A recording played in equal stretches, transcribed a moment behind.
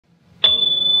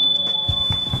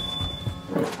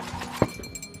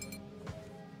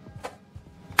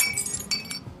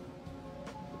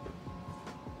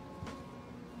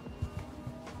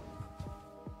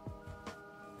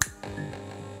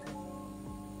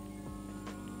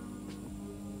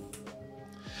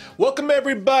Welcome,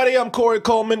 everybody. I'm Corey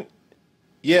Coleman.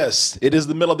 Yes, it is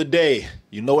the middle of the day.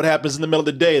 You know what happens in the middle of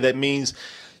the day. That means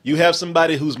you have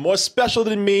somebody who's more special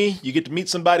than me. You get to meet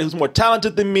somebody who's more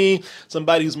talented than me,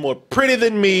 somebody who's more pretty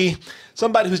than me,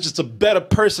 somebody who's just a better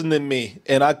person than me.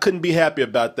 And I couldn't be happy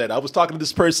about that. I was talking to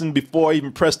this person before I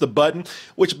even pressed the button,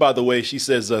 which, by the way, she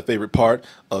says favorite part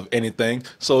of anything.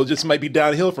 So it just might be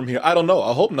downhill from here. I don't know.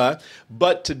 I hope not.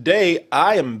 But today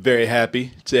I am very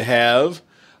happy to have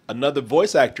another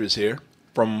voice actress here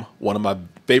from one of my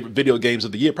favorite video games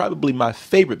of the year, probably my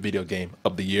favorite video game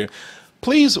of the year.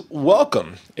 Please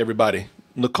welcome, everybody,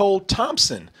 Nicole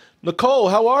Thompson. Nicole,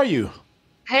 how are you?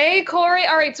 Hey, Corey.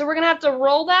 All right, so we're going to have to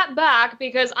roll that back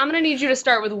because I'm going to need you to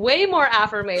start with way more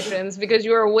affirmations because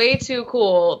you are way too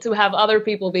cool to have other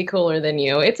people be cooler than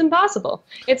you. It's impossible.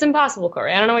 It's impossible,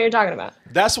 Corey. I don't know what you're talking about.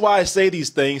 That's why I say these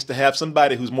things, to have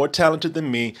somebody who's more talented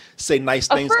than me say nice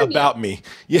things about me.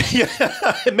 Yeah,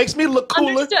 it makes me look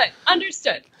cooler.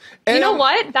 Understood. And you know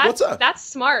what? what's up? That's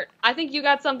smart. I think you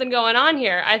got something going on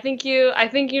here. I think you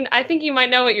might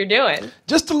know what you're doing.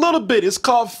 Just a little bit. It's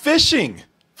called fishing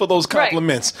for those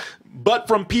compliments, right, but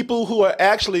from people who are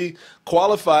actually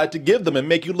qualified to give them and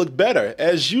make you look better,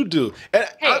 as you do. And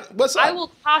hey, what's up? I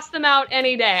will toss them out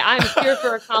any day. I'm here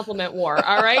for a compliment war.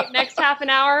 All right, next half an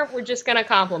hour, we're just gonna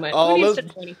compliment. Oh, Who needs to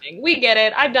do anything? We get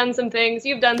it. I've done some things.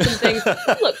 You've done some things.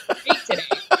 You look great today,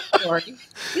 Corey.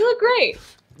 You look great.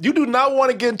 You do not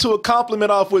want to get into a compliment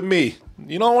off with me.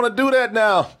 You don't want to do that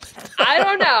now. I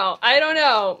don't know.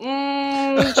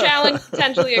 Challenge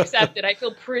potentially accepted. I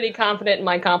feel pretty confident in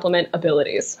my compliment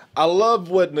abilities. I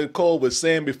love what Nicole was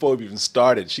saying before we even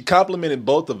started. She complimented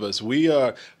both of us. We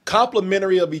are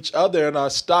complimentary of each other in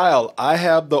our style. I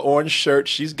have the orange shirt.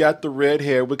 She's got the red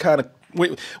hair.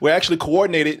 We're actually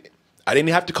coordinated. I didn't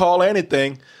have to call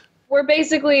anything. We're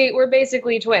basically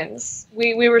twins.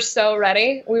 We were so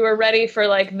ready. We were ready for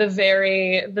like the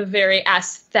very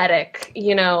aesthetic,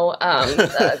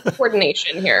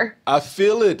 coordination here. I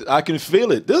feel it. I can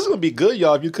feel it. This is gonna be good,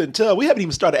 y'all. If you couldn't tell, we haven't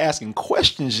even started asking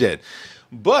questions yet,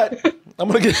 but I'm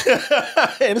gonna get.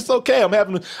 And it's okay. I'm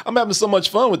having so much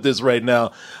fun with this right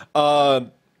now. I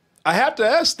have to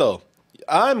ask though.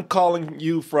 I'm calling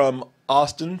you from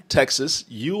Austin, Texas.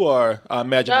 You are, I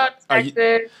imagine.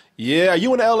 Texas. Are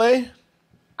you in LA?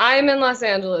 I'm in Los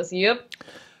Angeles, yep.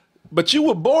 But you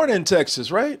were born in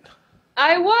Texas, right?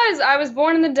 I was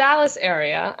born in the Dallas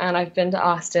area, and I've been to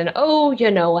Austin,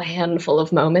 a handful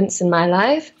of moments in my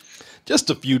life.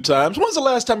 Just a few times. When's the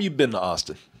last time you've been to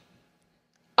Austin?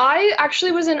 I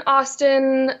actually was in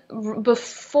Austin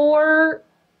before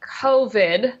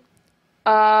COVID.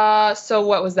 So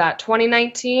what was that,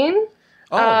 2019?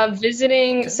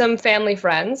 Visiting some family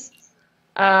friends.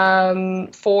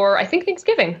 For I think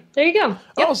Thanksgiving. There you go.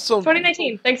 Yep. So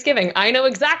 2019 Thanksgiving. I know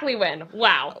exactly when.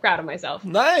 Wow, proud of myself.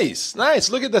 Nice.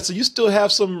 Look at that. So you still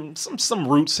have some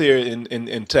roots here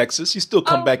in Texas. You still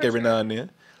come back every now and then.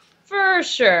 For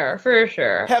sure.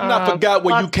 Have not forgot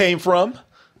where you came from.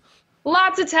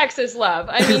 Lots of Texas love.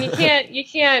 I mean, you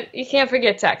can't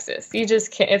forget Texas. You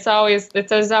just can't. There's always going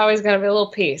to be a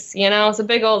little piece. It's a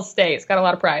big old state. It's got a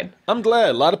lot of pride. I'm glad.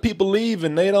 A lot of people leave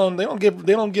and they don't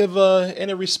give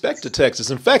any respect to Texas.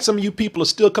 In fact, some of you people are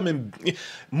still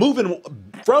moving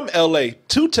from LA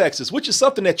to Texas, which is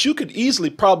something that you could easily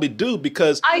probably do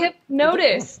because I've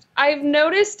noticed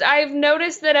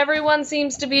that everyone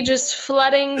seems to be just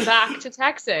flooding back to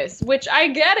Texas, which I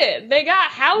get it. They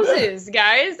got houses,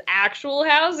 guys, actual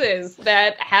houses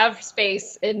that have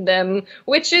space in them,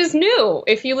 which is new.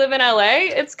 If you live in LA,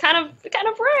 it's kind of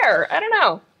rare. I don't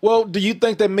know. Well, do you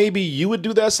think that maybe you would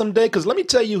do that someday? Because let me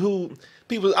tell you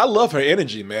I love her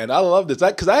energy, man. I love this.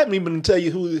 Because I haven't even tell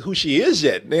you who she is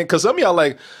yet, man. Because some of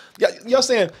y'all y'all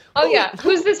saying,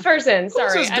 who's this person?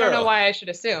 Sorry, this I don't know why I should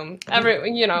assume.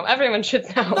 Everyone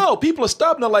should know. No, people are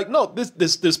stopping. They're like, no,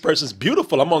 this person's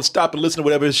beautiful. I'm gonna stop and listen to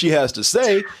whatever she has to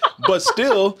say. But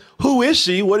still, who is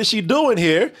she? What is she doing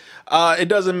here? It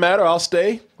doesn't matter. I'll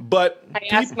stay. But I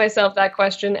ask myself that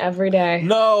question every day.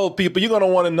 No, people, you're gonna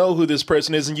want to know who this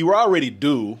person is, and you already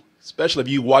do. Especially if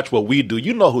you watch what we do,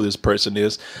 you know who this person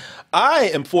is.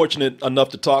 I am fortunate enough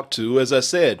to talk to, as I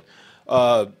said,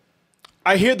 I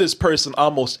hear this person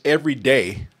almost every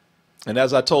day. And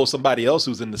as I told somebody else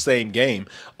who's in the same game,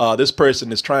 this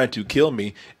person is trying to kill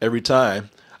me every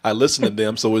time I listen to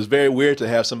them. So it's very weird to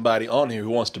have somebody on here who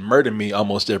wants to murder me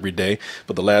almost every day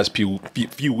for the last few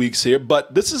weeks here.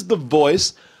 But this is the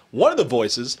voice, one of the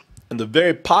voices in the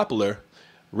very popular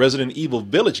Resident Evil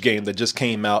Village game that just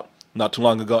came out not too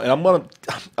long ago. And I'm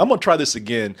gonna try this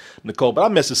again, Nicole, but I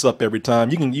mess this up every time.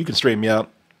 You can straighten me out.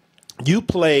 You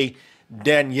play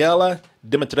Daniela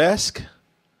Dimitrescu.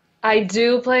 I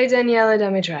do play Daniela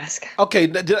Dimitrescu.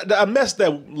 Okay, I messed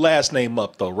that last name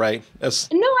up though, right? That's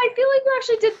No, I feel like you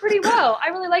actually did pretty well. I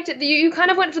really liked it. You kind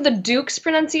of went for the Duke's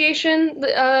pronunciation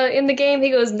in the game.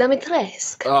 He goes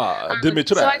Dimitrescu.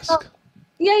 Dimitrescu. So I felt,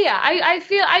 yeah. I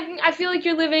feel like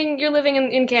you're living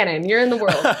in canon. You're in the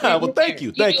world. Well, thank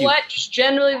you. You know what? Just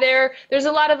generally there's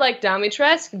a lot of like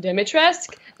Dimitrescu.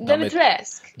 Dimitrescu.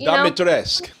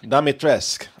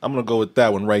 I'm gonna go with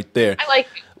that one right there.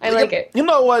 I like it. You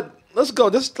know what? Let's go.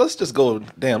 Let's just go.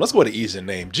 Damn. Let's go with an easy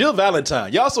name. Jill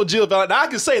Valentine. Y'all also Jill Valentine. I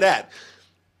can say that.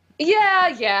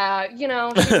 Yeah. You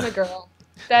know, she's my girl.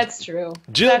 That's true.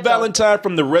 Jill Valentine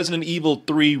from the Resident Evil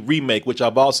 3 remake, which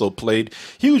I've also played.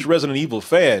 Huge Resident Evil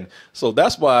fan. So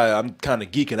that's why I'm kind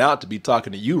of geeking out to be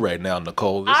talking to you right now,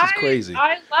 Nicole. This is crazy.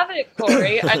 I love it,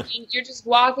 Corey. I mean, you're just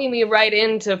walking me right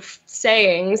into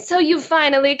saying, so you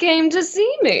finally came to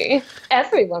see me.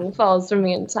 Everyone falls for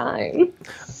me in time.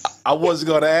 I wasn't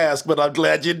going to ask, but I'm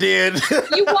glad you did.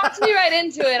 You walked me right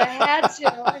into it. I had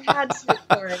to,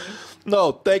 Corey.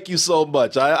 No, thank you so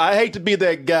much. I hate to be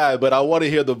that guy, but I want to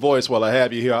hear the voice while I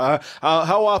have you here.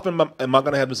 How often am I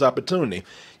going to have this opportunity?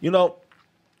 You know.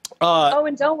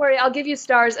 And don't worry, I'll give you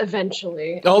stars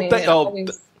eventually.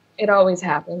 It always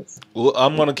happens. Well,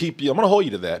 I'm going to hold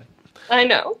you to that. I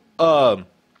know.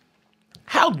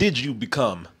 How did you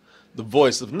become the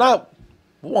voice of not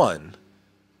one,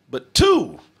 but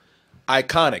two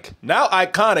iconic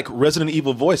Resident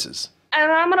Evil voices? And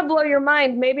I'm going to blow your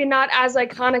mind, maybe not as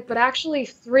iconic, but actually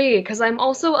 3, because I'm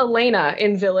also Elena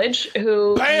in Village,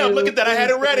 who... Bam! Look at that, I had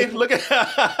it ready. Look at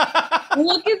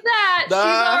Look at that! She's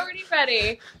already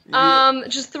ready. Yeah.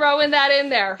 Just throwing that in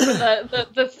there for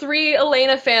the 3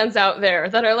 Elena fans out there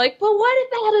that are like, well, what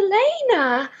about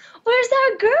Elena? Where's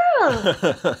that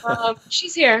girl?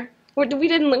 She's here. We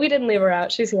didn't leave her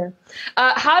out. She's here.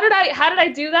 How did I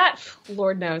do that?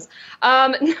 Lord knows.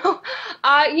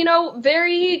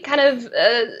 Very kind of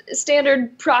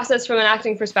standard process from an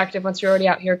acting perspective. Once you're already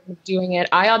out here doing it,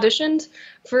 I auditioned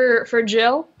for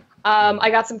Jill. I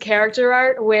got some character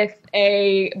art with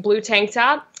a blue tank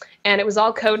top, and it was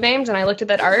all codenamed. And I looked at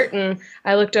that art, and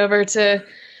I looked over to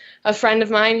a friend of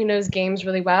mine who knows games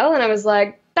really well, and I was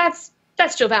like, "That's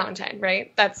Jill Valentine,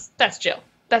 right? That's Jill."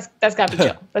 That's got to be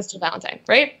Jill. That's Jill Valentine,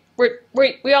 right?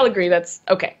 We all agree that's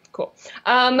okay, cool.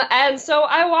 And so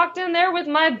I walked in there with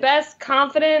my best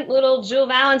confident little Jill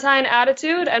Valentine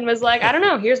attitude and was like, I don't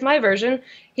know, here's my version.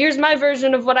 Here's my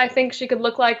version of what I think she could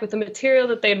look like with the material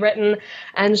that they'd written.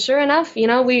 And sure enough,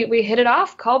 we hit it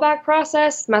off, callback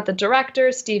process, met the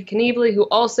director, Steve Knievel, who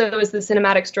also is the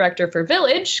cinematics director for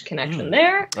Village, connection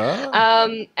there.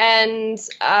 Oh.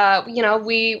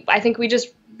 I think we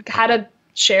just had a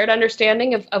shared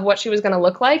understanding of what she was going to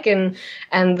look like and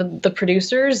the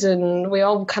producers, and we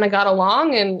all kind of got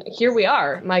along, and here we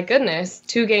are. My goodness,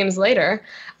 2 games later,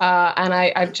 and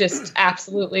I'm just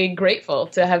absolutely grateful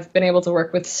to have been able to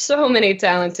work with so many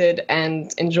talented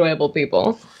and enjoyable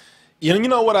people. You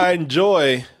know what I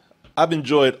enjoy? I've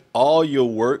enjoyed all your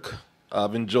work.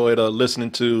 I've enjoyed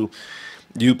listening to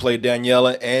you play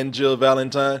Daniela and Jill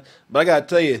Valentine, but I gotta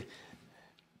tell you,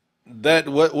 that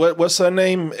what's her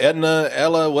name? Ella,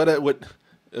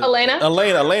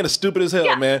 Elena, stupid as hell,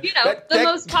 yeah, man. The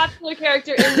most popular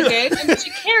character in the game, and she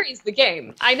carries the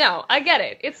game. I know, I get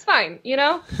it. It's fine,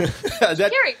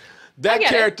 That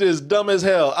character is dumb as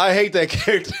hell. I hate that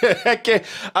character.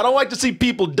 I don't like to see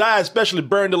people die, especially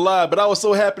burned alive, but I was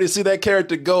so happy to see that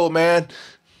character go, man.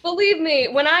 Believe me,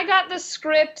 when I got the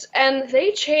script, and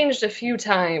they changed a few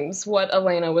times what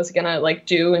Elena was gonna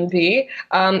do and be,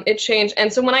 it changed.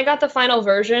 And so when I got the final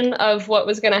version of what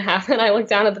was gonna happen, I looked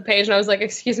down at the page and I was like,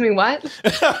 "Excuse me, what?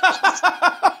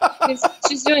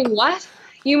 She's doing what?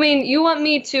 You mean you want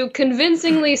me to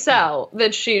convincingly sell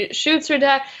that she shoots her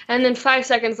dad, and then 5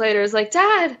 seconds later is like,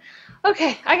 Dad,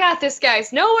 okay, I got this,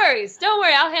 guys. No worries. Don't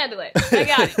worry. I'll handle it. I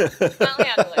got it. I'll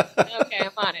handle it. Okay, I'm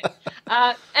on it."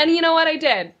 And you know what I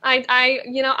did?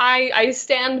 I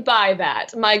stand by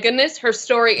that. My goodness, her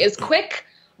story is quick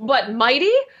but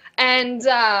mighty, and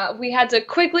we had to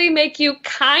quickly make you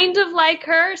kind of like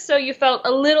her, so you felt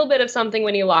a little bit of something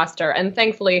when you lost her. And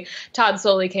thankfully, Todd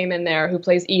Soley came in there, who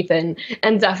plays Ethan,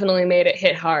 and definitely made it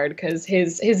hit hard, because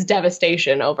his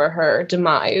devastation over her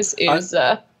demise is...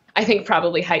 I think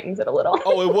probably heightens it a little.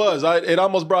 Oh, it was. It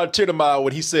almost brought a tear to my eye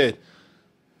when he said,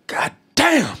 "God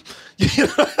damn."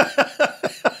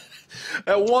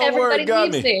 That one word got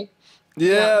me.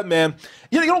 Yeah, man.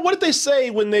 What did they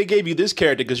say when they gave you this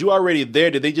character? Because you already there.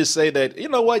 Did they just say that, you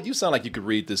know what, you sound like you could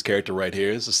read this character right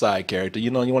here. It's a side character. You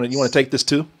want to take this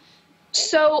too?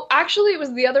 So actually, it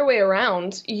was the other way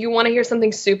around. You want to hear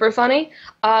something super funny?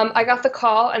 I got the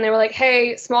call and they were like,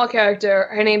 "Hey, small character.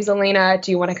 Her name's Elena.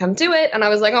 Do you want to come do it?" And I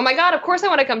was like, "Oh my god, of course I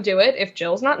want to come do it. If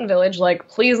Jill's not in Village, like,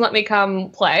 please let me come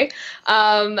play."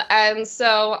 And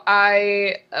so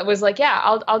I was like, "Yeah,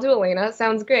 I'll do Elena.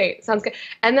 Sounds great. Sounds good."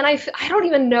 And then I don't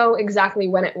even know exactly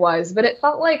when it was, but it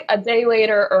felt like a day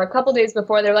later or a couple days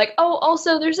before. They're like, "Oh,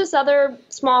 also there's this other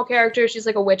small character. She's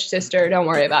like a witch sister. Don't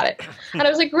worry about it." And I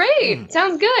was like, "Great.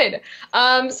 Sounds good."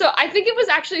 So I think it was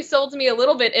actually sold to me a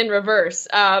little bit in reverse,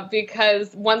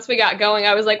 because once we got going,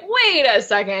 I was like, "Wait a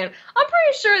second. I'm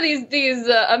pretty sure these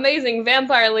amazing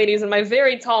vampire ladies and my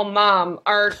very tall mom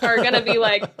are gonna be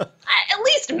like at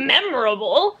least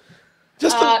memorable."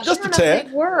 Just a tad.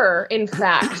 They were, in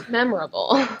fact,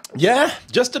 memorable. Yeah,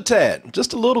 just a tad,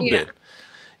 just a little bit.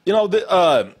 You know,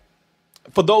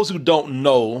 for those who don't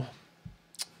know,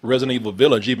 Resident Evil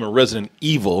Village, even Resident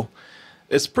Evil,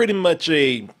 it's pretty much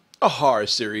a horror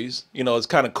series. You know, it's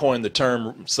kind of coined the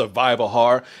term survival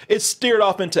horror. It's steered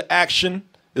off into action.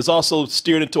 It's also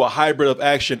steered into a hybrid of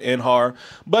action and horror,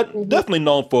 but definitely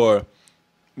known for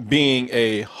being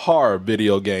a horror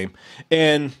video game.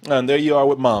 And there you are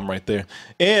with Mom right there.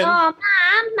 And oh, Mom,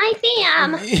 my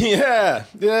fam.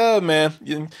 Yeah,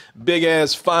 man. Big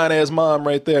ass, fine ass Mom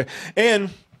right there. And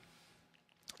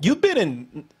you've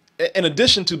been in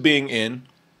addition to being in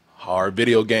horror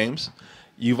video games,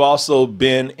 you've also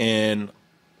been in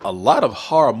a lot of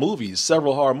horror movies,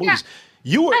 several horror movies.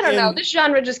 You were I don't know. This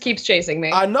genre just keeps chasing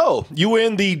me. I know. You were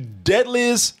in the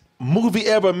deadliest movie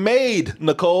ever made,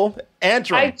 Nicole.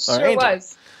 Antrim. I sure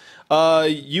was.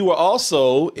 You were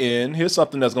also in, here's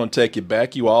something that's going to take you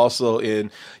back. You were also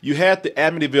in, you had the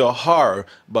Amityville Horror,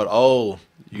 but oh,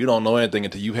 you don't know anything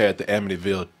until you had the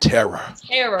Amityville Terror.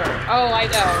 Terror. Oh, I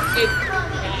know.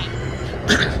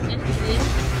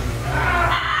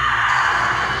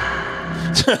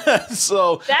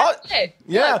 So that's it.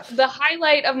 Yeah. Look, the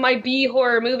highlight of my B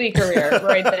horror movie career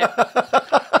right there.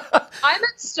 I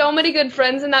met so many good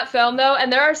friends in that film, though,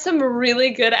 and there are some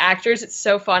really good actors. It's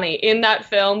so funny in that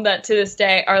film that to this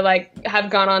day are like have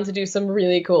gone on to do some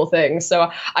really cool things.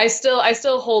 So I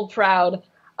still hold proud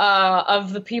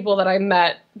of the people that I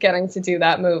met getting to do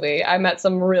that movie. I met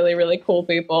some really, really cool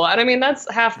people, and I mean that's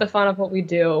half the fun of what we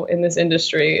do in this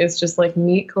industry is just like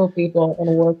meet cool people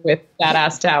and work with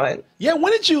badass talent. Yeah,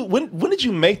 when did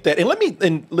you make that?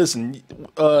 And listen,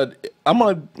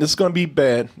 this is gonna be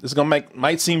bad. This is gonna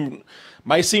might seem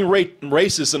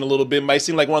racist in a little bit. Might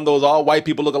seem like one of those all white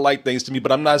people look alike things to me,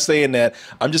 but I'm not saying that.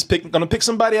 I'm just gonna pick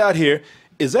somebody out here.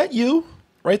 Is that you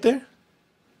right there?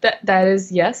 That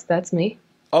is, yes, that's me.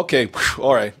 Okay,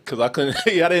 all right, because I couldn't.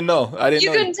 I didn't know.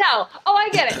 You couldn't tell. Oh, I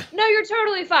get it. No, you're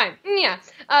totally fine. Yeah,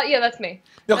 that's me.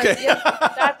 Okay.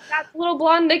 That's little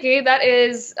blonde Nikki. That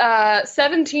is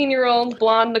 17-year-old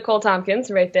blonde Nicole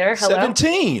Tompkins right there. Hello.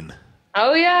 17.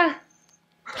 Oh yeah.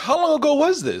 How long ago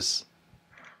was this?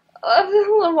 A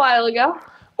little while ago.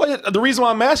 Well, the reason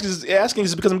why I'm asking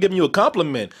is because I'm giving you a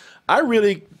compliment.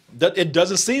 It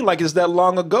doesn't seem like it's that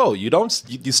long ago. You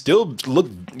still look,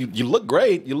 you look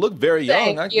great. You look very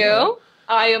young. Thank you.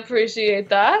 I appreciate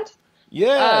that.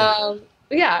 Yeah.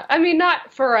 Yeah, I mean,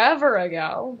 not forever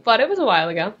ago, but it was a while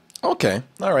ago. Okay.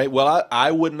 All right. Well, I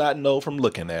would not know from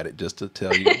looking at it, just to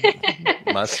tell you.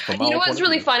 You know what's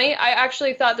really funny? I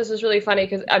actually thought this was really funny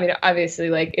because, I mean, obviously,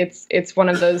 like, it's one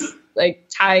of those, like,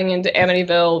 tying into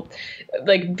Amityville,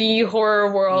 like, B horror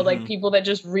world, like, people that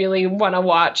just really want to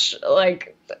watch,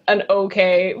 like, an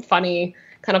okay, funny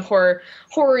kind of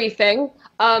horror-y thing.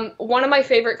 One of my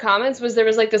favorite comments was there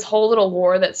was like this whole little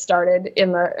war that started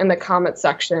in the comment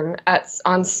section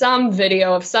on some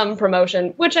video of some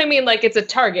promotion, which I mean, like, it's a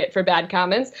target for bad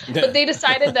comments, but they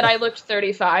decided that I looked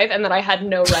 35 and that I had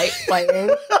no right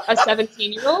playing a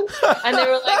 17-year-old. And they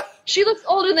were like, she looks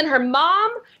older than her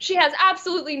mom. She has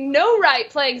absolutely no right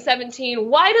playing 17.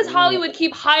 Why does Hollywood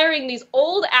keep hiring these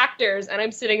old actors? And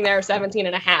I'm sitting there 17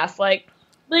 and a half, like,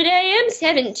 but I am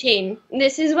 17.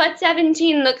 This is what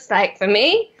 17 looks like for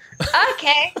me.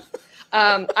 Okay.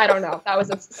 I don't know. That was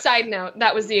a side note.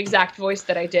 That was the exact voice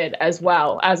that I did as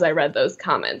well as I read those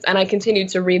comments. And I continued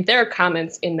to read their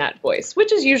comments in that voice,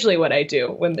 which is usually what I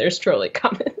do when there's trolly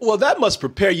comments. Well, that must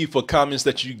prepare you for comments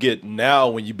that you get now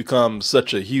when you become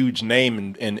such a huge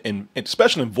name, and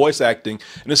especially in voice acting,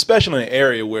 and especially in an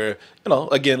area where,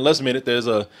 again, let's admit it, there's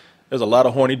a There's a lot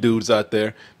of horny dudes out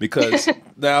there because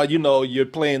now, you're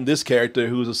playing this character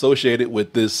who's associated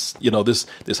with this,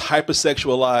 this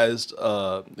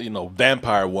hypersexualized,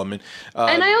 vampire woman.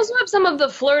 And I also have some of the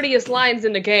flirtiest lines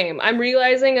in the game. I'm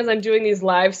realizing as I'm doing these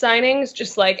live signings,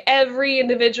 just like every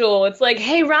individual, it's like,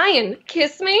 hey, Ryan,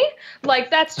 kiss me? Like,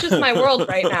 that's just my world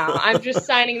right now. I'm just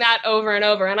signing that over and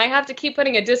over. And I have to keep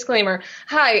putting a disclaimer.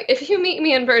 Hi, if you meet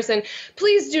me in person,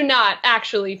 please do not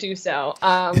actually do so.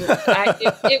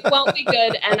 It won't be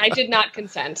good, and I did not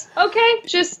consent. Okay,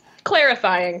 just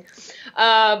clarifying.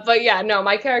 But yeah, no,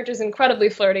 my character's incredibly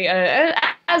flirty,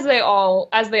 as they all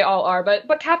are.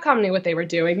 But Capcom knew what they were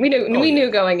doing. We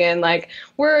knew going in, like,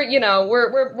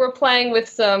 we're playing with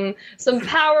some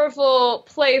powerful,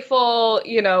 playful,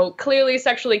 clearly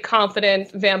sexually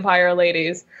confident vampire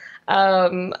ladies.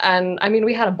 And I mean,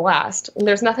 we had a blast.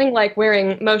 There's nothing like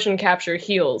wearing motion capture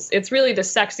heels. It's really the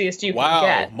sexiest you can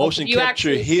get. Wow, motion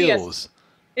capture heels.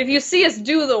 If you see us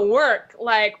do the work,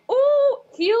 like, ooh,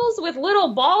 heels with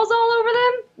little balls all over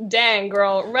them, dang,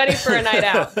 girl, ready for a night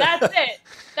out. That's it.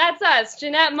 That's us.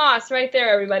 Jeanette Moss right there,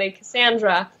 everybody.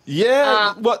 Cassandra.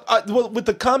 Yeah. Well, with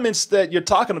the comments that you're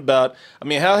talking about, I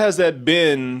mean, how has that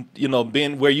been,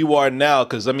 being where you are now?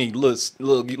 Because, I mean,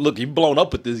 look, you've blown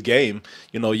up with this game.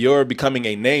 You're becoming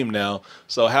a name now.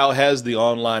 So how has the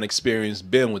online experience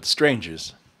been with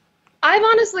strangers? I've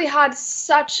honestly had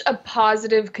such a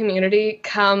positive community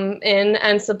come in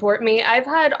and support me. I've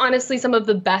had, honestly, some of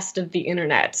the best of the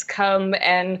internet come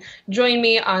and join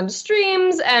me on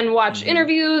streams and watch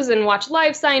interviews and watch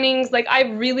live signings. Like, I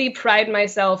really pride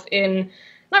myself in,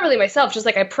 not really myself, just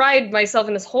like I pride myself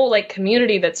in this whole like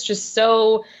community that's just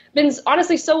been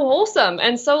honestly so wholesome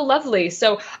and so lovely.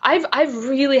 So I've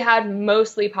really had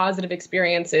mostly positive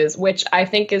experiences, which I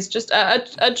think is just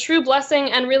a true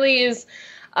blessing and really is,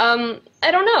 I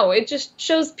don't know, it just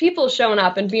shows people showing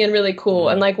up and being really cool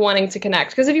and like wanting to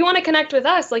connect. Because if you want to connect with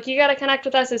us, like, you got to connect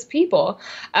with us as people.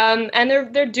 And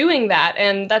they're doing that,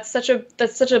 and it's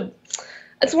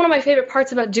one of my favorite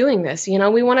parts about doing this.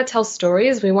 We want to tell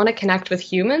stories, we want to connect with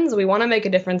humans, we want to make a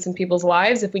difference in people's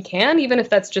lives if we can, even if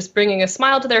that's just bringing a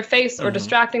smile to their face or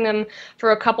distracting them for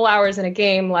a couple hours in a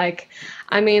game. Like,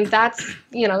 I mean, that's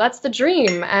the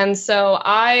dream. And so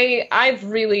I've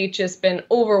really just been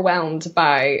overwhelmed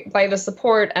by the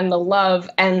support and the love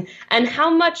and how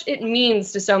much it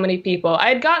means to so many people. I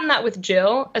had gotten that with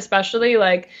Jill, especially.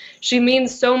 Like, she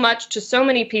means so much to so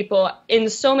many people in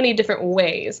so many different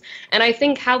ways. And I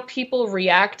think how people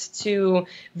react to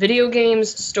video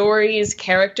games, stories,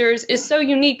 characters is so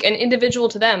unique and individual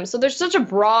to them. So there's such a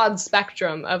broad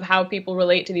spectrum of how people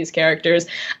relate to these characters.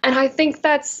 And I think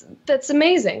that's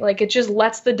amazing. Like, it just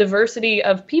lets the diversity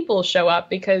of people show up,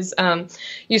 because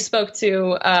you spoke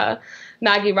to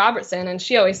Maggie Robertson, and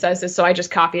she always says this, so I just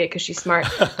copy it because she's smart.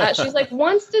 She's like,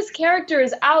 once this character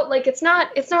is out, like, it's not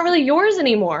really yours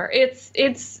anymore.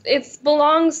 It's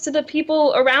belongs to the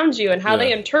people around you and how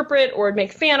they interpret or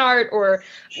make fan art or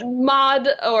mod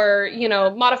or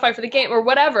modify for the game or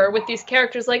whatever with these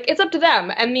characters. Like, it's up to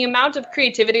them. And the amount of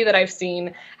creativity that I've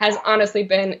seen has honestly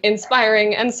been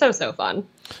inspiring and so fun.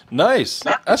 Nice.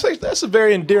 That's a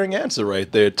very endearing answer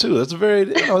right there too. That's a very,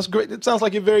 it's great. It sounds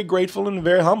like you're very grateful and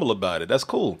very humble about it. That's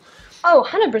cool. Oh,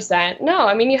 100%. No,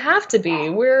 I mean, you have to be.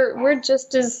 We're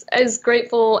just as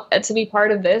grateful to be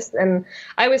part of this. And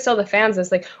I always tell the fans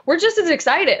this, like, we're just as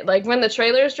excited. Like, when the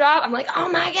trailers drop, I'm like, oh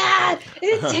my God,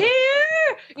 it's here.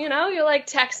 You're like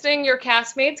texting your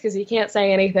castmates because you can't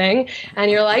say anything.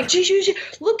 And you're like,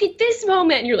 look at this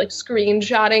moment. And you're like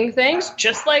screenshotting things,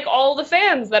 just like all the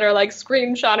fans that are like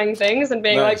screenshotting things and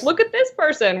being like, look at this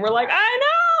person. We're like, I know.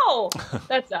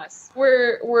 That's us.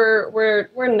 We're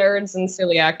nerds and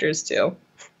silly actors too.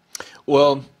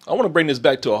 Well, I want to bring this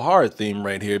back to a horror theme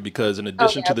right here, because in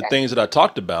addition to the things that I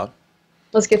talked about,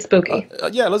 let's get spooky.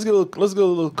 Let's go a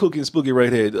little kooky and spooky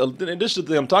right here. In addition to the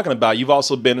thing I'm talking about, you've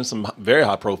also been in some very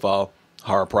high profile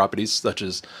horror properties, such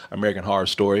as American Horror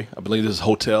Story. I believe this is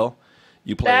Hotel.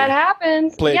 You play that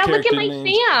happened. Yeah, look at my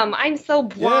fam. I'm so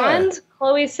blonde. Yeah.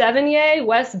 Chloe Sevigny,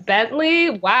 Wes Bentley.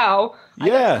 Wow. I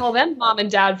got to call them mom and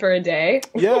dad for a day.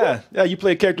 Yeah. You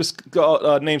play a character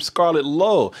named Scarlett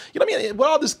Lowe. What I mean? With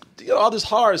all this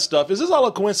horror stuff, is this all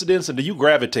a coincidence, and do you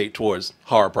gravitate towards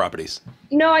horror properties?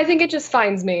 No, I think it just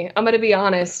finds me. I'm going to be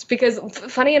honest, because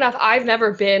funny enough, I've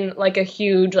never been like a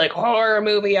huge like horror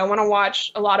movie. I want to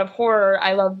watch a lot of horror.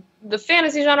 I love the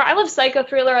fantasy genre. I love psycho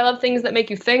thriller. I love things that make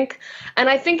you think. And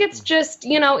I think it's just,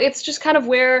 it's just kind of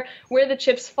where the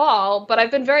chips fall. But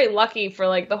I've been very lucky for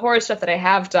like the horror stuff that I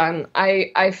have done.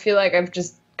 I feel like I've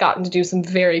just gotten to do some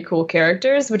very cool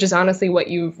characters, which is honestly what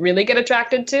you really get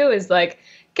attracted to, is like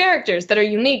characters that are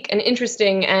unique and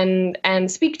interesting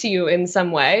and speak to you in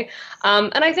some way.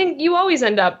 And I think you always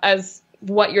end up as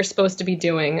what you're supposed to be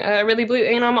doing. I really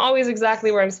believe, you know, I'm always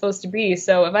exactly where I'm supposed to be.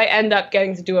 So if I end up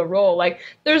getting to do a role, like,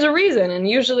 there's a reason. And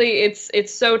usually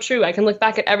it's so true. I can look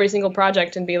back at every single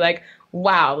project and be like,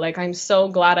 wow, like, I'm so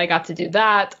glad I got to do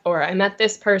that, or I met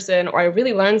this person, or I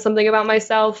really learned something about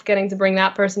myself getting to bring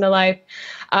that person to life.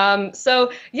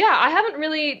 So yeah, I haven't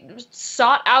really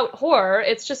sought out horror.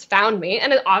 It's just found me.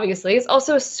 And obviously it's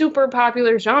also a super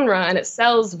popular genre, and it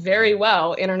sells very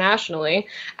well internationally,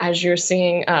 as you're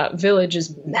seeing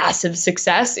Village's massive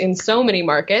success in so many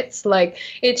markets. Like,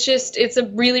 it's a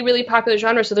really, really popular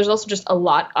genre. So there's also just a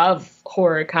lot of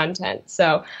horror content.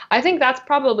 So I think that's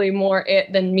probably more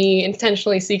it than me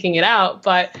intentionally seeking it out,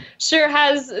 but sure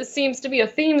seems to be a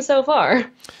theme so far.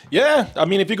 Yeah, I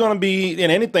mean, if you're going to be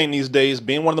in anything these days,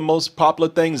 being one of the most popular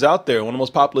things out there, one of the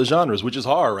most popular genres, which is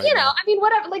horror right now. I mean,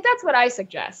 whatever, like, that's what I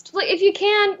suggest. Like, if you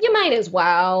can, you might as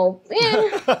well.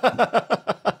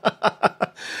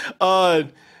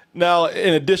 Now,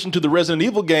 in addition to the Resident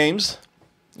Evil games,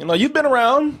 you know, you've been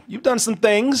around, you've done some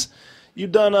things.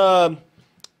 You've done,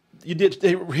 you did,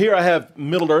 here I have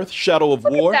Middle-earth, Shadow of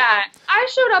War. Look at that. I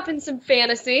showed up in some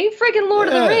fantasy. Friggin' Lord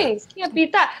of the Rings. Can't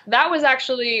beat that. That was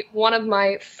actually one of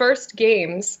my first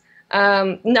games.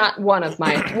 Not one of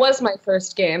mine. Was my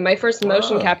first game. My first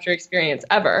motion capture experience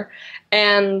ever.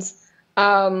 And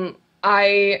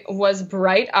I was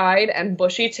bright-eyed and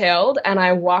bushy-tailed, and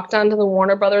I walked onto the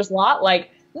Warner Brothers lot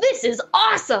like, this is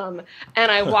awesome!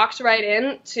 And I walked right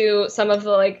into some of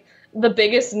the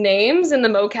biggest names in the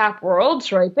mocap world,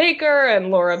 Troy Baker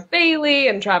and Laura Bailey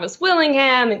and Travis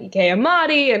Willingham and Ike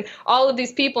Amati and all of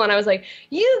these people. And I was like,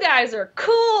 you guys are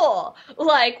cool.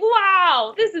 Like,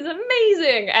 wow, this is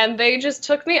amazing. And they just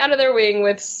took me under their wing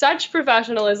with such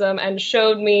professionalism and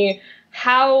showed me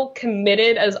how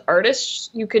committed as artists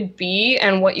you could be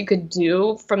and what you could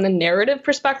do from the narrative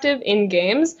perspective in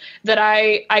games that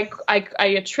I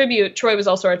attribute. Troy was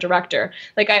also our director.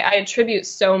 Like, I attribute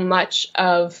so much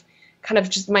of kind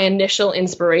of just my initial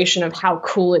inspiration of how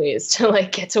cool it is to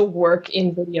like get to work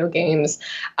in video games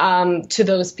to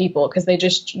those people, because they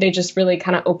just really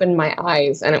kind of opened my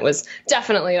eyes, and it was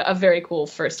definitely a very cool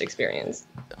first experience.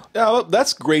 Yeah, well,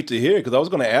 that's great to hear, because I was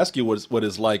going to ask you what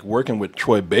it's like working with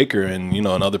Troy Baker and, you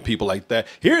know, and other people like that.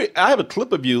 Here, I have a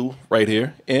clip of you right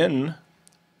here in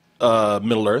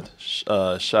Middle-earth,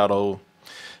 Shadow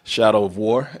of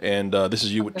War, and this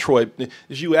is you with Troy. This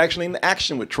is you actually in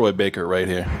action with Troy Baker right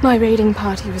here. My raiding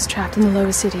party was trapped in the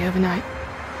lower city overnight.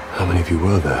 How many of you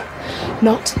were there?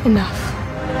 Not enough.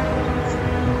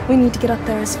 We need to get up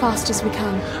there as fast as we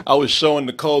can. I was showing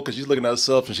Nicole, because she's looking at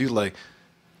herself, and she's like,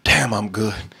 damn, I'm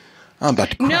good. I'm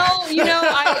about to cry. No, you know,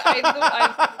 I was like, well,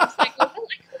 I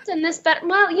could have done this better.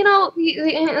 Well, you know,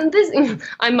 this.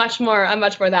 I'm much more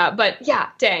that. But yeah,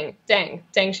 dang,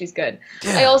 she's good.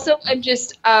 Yeah. I'm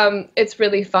just, it's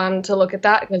really fun to look at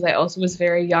that, because I also was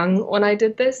very young when I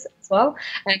did this as well,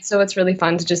 and so it's really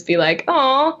fun to just be like,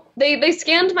 oh, they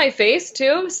scanned my face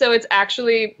too, so it's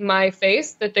actually my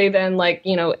face that they then, like,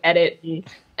 you know, edit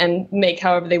and make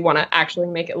however they want to actually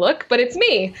make it look, but it's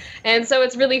me. And so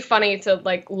it's really funny to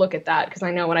like look at that, because I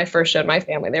know when I first showed my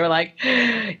family, they were like,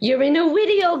 you're in a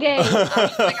video game. I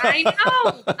was like, I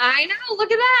know,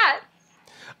 look at that.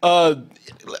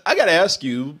 I got to ask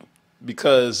you,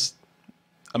 because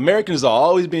Americans are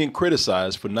always being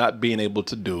criticized for not being able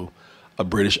to do a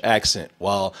British accent,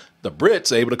 while the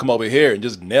Brits are able to come over here and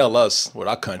just nail us with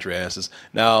our country asses.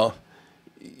 Now,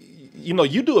 you know,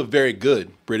 you do a very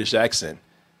good British accent.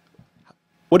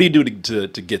 What do you do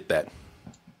to get that?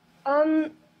 Are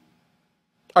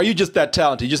you just that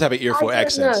talented? You just have an ear for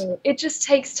accents? No, it just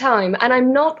takes time, and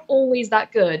I'm not always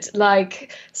that good.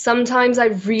 Like, sometimes I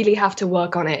really have to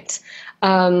work on it,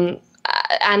 and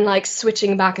like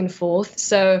switching back and forth.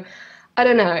 So I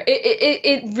don't know.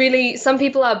 It really, some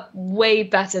people are way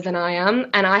better than I am,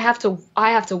 and I have to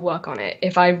work on it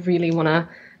if I really want to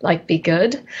like be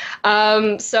good.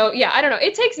 So yeah, I don't know.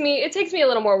 It takes me a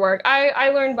little more work. I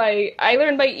learn by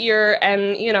ear,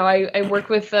 and you know, I work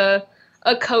with a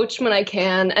coach when I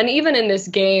can. And even in this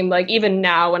game, like even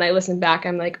now when I listen back,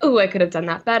 I'm like, oh, I could have done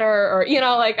that better, or you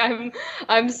know, like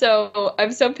I'm so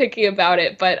picky about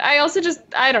it. But I also just,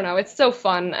 I don't know, it's so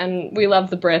fun, and we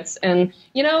love the Brits, and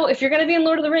you know, if you're gonna be in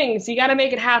Lord of the Rings, you got to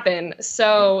make it happen.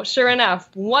 So sure enough,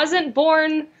 wasn't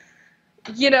born,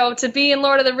 you know, to be in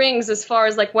Lord of the Rings as far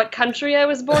as like what country I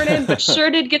was born in, but sure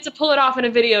did get to pull it off in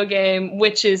a video game,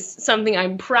 which is something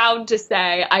I'm proud to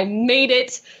say. I made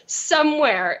it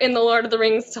somewhere in the Lord of the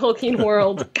Rings Tolkien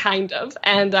world, kind of,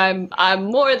 and I'm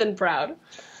more than proud.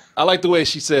 I like the way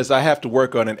she says, I have to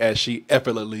work on it, as she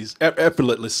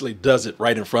effortlessly does it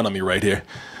right in front of me right here.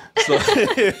 So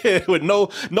with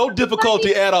no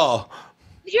difficulty at all.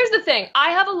 Here's the thing. I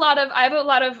have a lot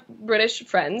of British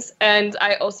friends, and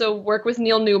I also work with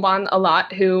Neil Newbon a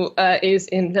lot, who is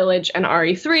in Village and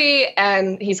RE3,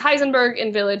 and he's Heisenberg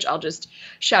in Village. I'll just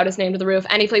shout his name to the roof.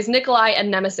 And he plays Nikolai and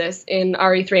Nemesis in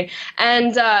RE3.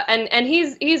 And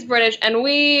he's British, and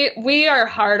we are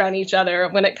hard on each other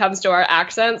when it comes to our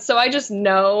accents. So I just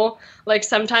know, like,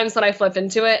 sometimes when I flip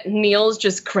into it, Neil's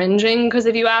just cringing, because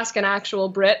if you ask an actual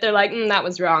Brit, they're like, that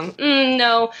was wrong.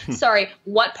 No, sorry.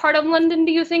 What part of London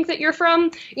do you think that you're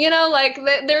from? You know, like,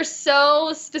 they're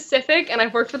so specific, and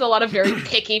I've worked with a lot of very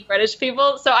picky British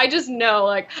people, so I just know,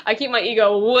 like, I keep my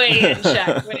ego way in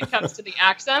check when it comes to the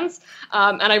accents,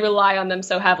 and I rely on them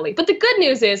so heavily. But the good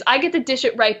news is I get to dish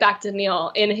it right back to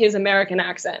Neil in his American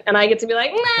accent, and I get to be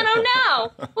like, I don't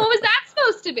know. What was that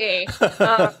supposed to be?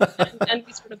 And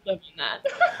we sort of live on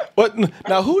that. But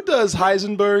now, who does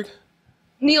Heisenberg?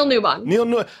 Neil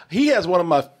Newbon. He has one of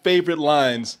my favorite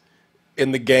lines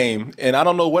in the game, and I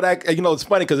don't know what it's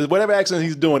funny because whatever accent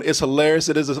he's doing, it's hilarious.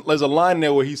 There's a line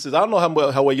there where he says, I don't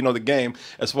know how well you know the game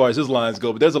as far as his lines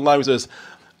go, but there's a line where he says,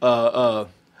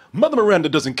 Mother Miranda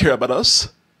doesn't care about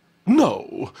us.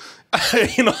 No.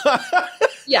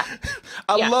 Yeah.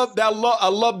 I love that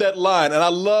line, and I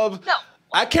love. No.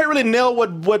 I can't really nail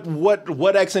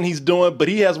what accent he's doing, but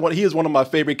he is one of my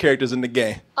favorite characters in the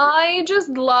game. I just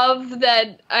love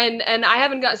that, and I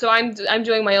haven't got, so I'm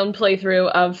doing my own playthrough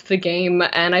of the game,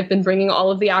 and I've been bringing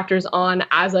all of the actors on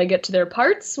as I get to their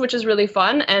parts, which is really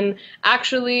fun. And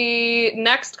actually,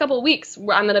 next couple of weeks,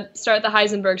 I'm going to start the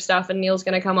Heisenberg stuff, and Neil's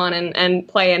going to come on and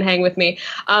play and hang with me.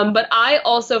 But I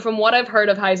also, from what I've heard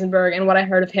of Heisenberg and what I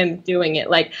heard of him doing it,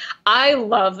 like, I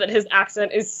love that his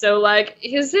accent is so like,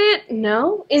 is it? No.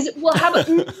 Is it? Well, how about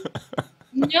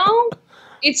no?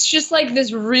 It's just like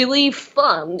this really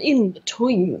fun in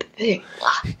between thing.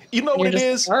 You know what it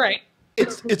is? All right.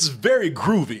 It's very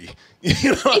groovy.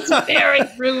 You know? It's very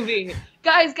groovy.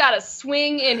 Guy's got a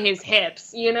swing in his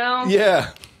hips. You know. Yeah.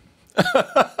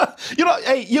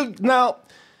 Hey,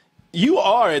 you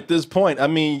are at this point. I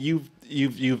mean,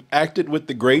 you've acted with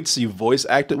the greats. You've voice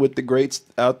acted with the greats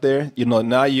out there. You know,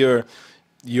 now you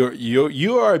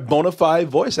are a bona fide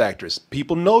voice actress.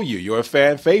 People know you. You're a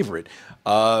fan favorite.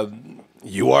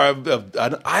 You are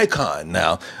an icon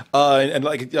now. And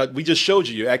like we just showed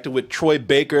you acted with Troy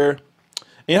Baker.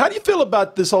 And how do you feel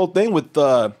about this whole thing with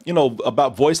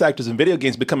about voice actors in video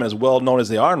games becoming as well known as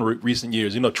they are in recent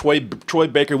years? You know, Troy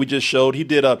Baker, we just showed. He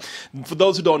did for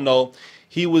those who don't know,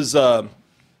 he was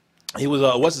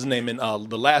what's his name in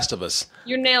The Last of Us?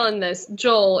 You're nailing this.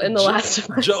 Joel in The Last of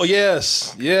Us. Joel,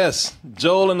 yes.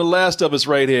 Joel in The Last of Us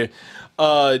right here.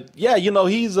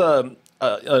 He's Nolan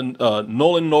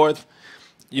North.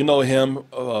 You know him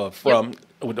from.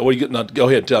 Yep. Go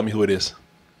ahead and tell me who it is.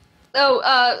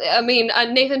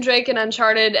 Nathan Drake in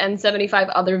Uncharted and 75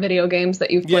 other video games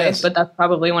that you've played, yes. But that's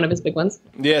probably one of his big ones.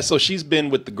 Yeah, so she's been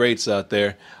with the greats out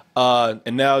there.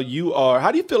 And now you are.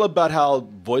 How do you feel about how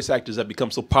voice actors have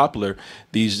become so popular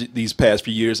these past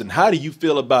few years? And how do you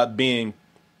feel about being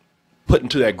put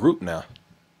into that group now?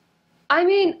 I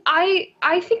mean,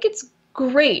 I think it's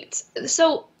great.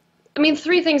 So, I mean,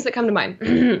 three things that come to mind.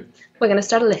 We're going to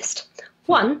start a list.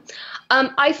 One,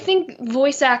 I think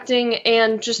voice acting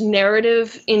and just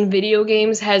narrative in video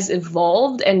games has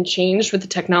evolved and changed with the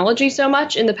technology so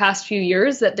much in the past few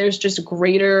years that there's just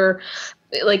greater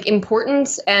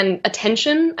importance and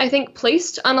attention, I think,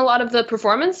 placed on a lot of the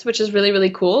performance, which is really, really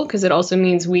cool because it also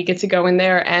means we get to go in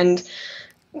there and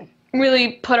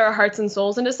really put our hearts and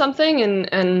souls into something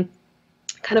and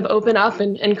kind of open up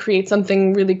and create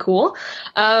something really cool.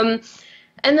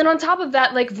 And then on top of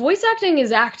that, voice acting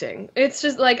is acting. It's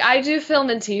just I do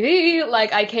film and TV.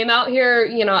 I came out here,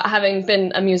 having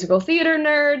been a musical theater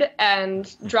nerd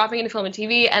and dropping into film and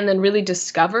TV, and then really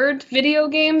discovered video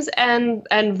games and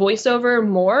voiceover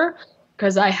more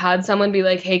because I had someone be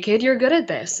like, "Hey kid, you're good at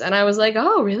this." And I was like,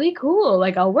 "Oh, really cool.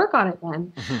 I'll work on it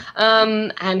then."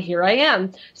 And here I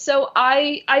am. So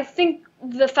I think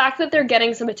the fact that they're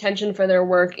getting some attention for their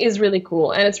work is really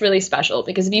cool, and it's really special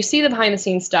because if you see the behind the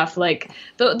scenes stuff,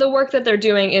 the work that they're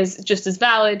doing is just as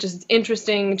valid, just as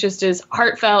interesting, just as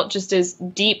heartfelt, just as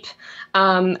deep,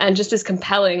 and just as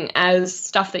compelling as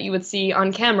stuff that you would see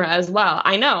on camera as well.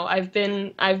 I know I've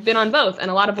been on both, and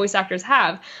a lot of voice actors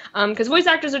have, because voice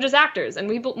actors are just actors.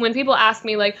 And when people ask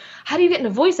me how do you get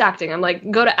into voice acting, I'm like,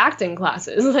 go to acting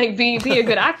classes, be a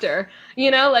good actor,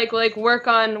 work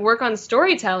on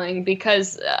storytelling, because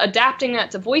adapting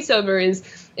that to voiceover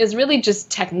is really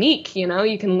just technique.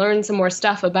 You can learn some more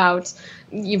stuff about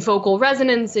vocal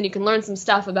resonance, and you can learn some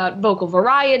stuff about vocal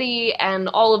variety and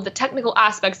all of the technical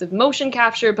aspects of motion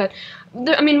capture. But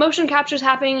I mean, motion capture is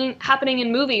happening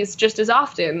in movies just as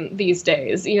often these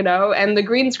days, you know, and the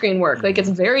green screen work, like it's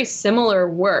very similar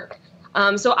work.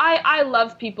 So I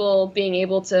love people being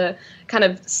able to kind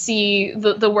of see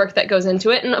the work that goes into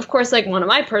it. And of course, like one of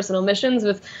my personal missions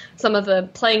with some of the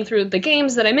playing through the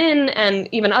games that I'm in and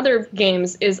even other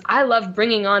games is I love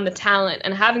bringing on the talent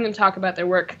and having them talk about their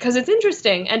work because it's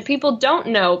interesting and people don't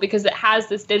know because it has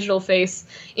this digital face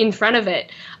in front of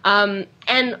it.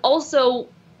 And also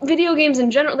video games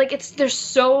in general, like there's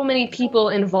so many people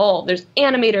involved. There's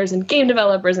animators and game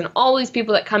developers and all these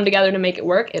people that come together to make it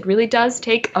work. It really does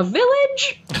take a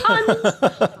village. Tons.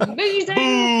 Amazing.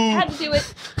 Had to do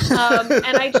it.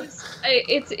 And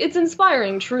it's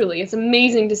inspiring, truly. It's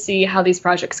amazing to see how these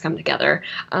projects come together.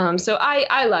 So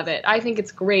I love it. I think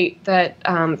it's great that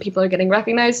people are getting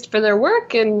recognized for their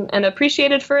work and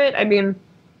appreciated for it. I mean,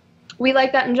 we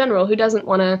like that in general. Who doesn't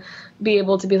want to be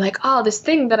able to be like, oh, this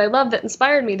thing that I love that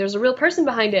inspired me, there's a real person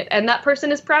behind it, and that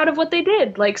person is proud of what they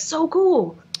did. Like, so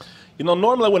cool. You know,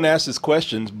 normally I wouldn't ask this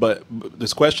question, but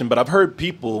I've heard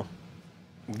people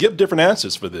give different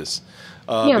answers for this.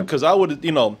 Because I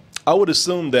would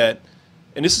assume that,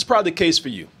 and this is probably the case for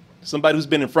you, somebody who's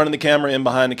been in front of the camera and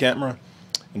behind the camera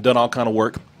and done all kind of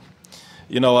work.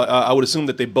 You know, I would assume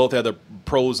that they both have their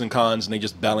pros and cons and they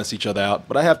just balance each other out.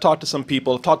 But I have talked to some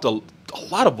people, I've talked to a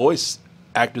lot of voice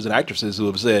actors and actresses who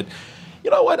have said,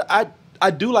 you know what,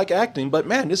 I do like acting, but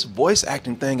man, this voice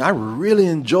acting thing I really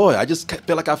enjoy. I just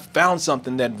feel like I found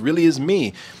something that really is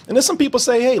me. And then some people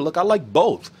say, hey, look, I like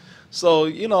both. So,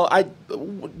 you know,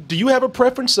 do you have a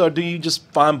preference or do you just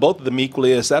find both of them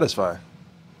equally as satisfying?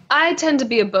 I tend to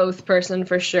be a both person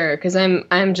for sure because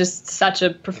I'm just such a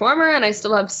performer and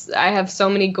I have so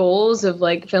many goals of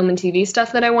like film and TV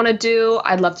stuff that I want to do.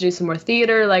 I'd love to do some more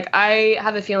theater. Like I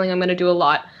have a feeling I'm going to do a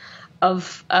lot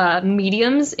of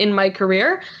mediums in my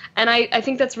career, and I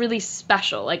think that's really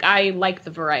special. Like I like the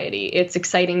variety. It's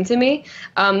exciting to me.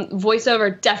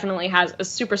 Voiceover definitely has a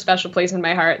super special place in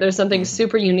my heart. There's something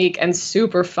super unique and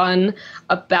super fun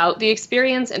about the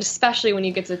experience, and especially when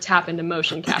you get to tap into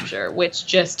motion capture, which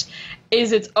just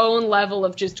is its own level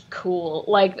of just cool.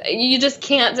 Like you just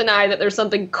can't deny that there's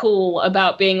something cool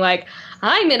about being like,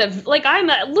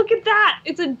 look at that.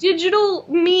 It's a digital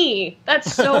me.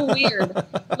 That's so weird.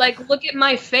 Like, look at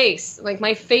my face. Like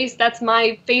my face, that's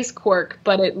my face quirk,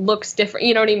 but it looks different.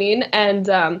 You know what I mean? And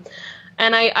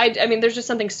I mean, there's just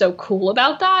something so cool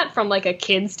about that from like a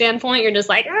kid standpoint. You're just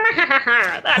like,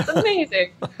 that's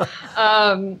amazing.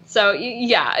 So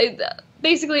yeah,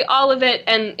 basically all of it.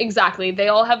 And exactly, they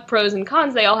all have pros and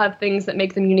cons. They all have things that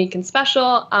make them unique and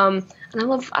special. And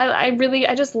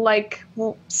I just like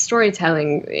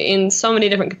storytelling in so many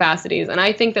different capacities. And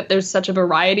I think that there's such a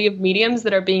variety of mediums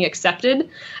that are being accepted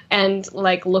and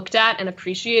like looked at and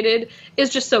appreciated is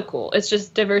just so cool. It's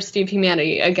just diversity of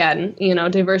humanity again, you know,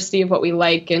 diversity of what we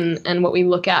like and what we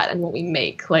look at and what we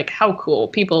make. Like how cool.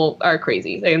 People are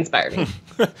crazy. They inspire me.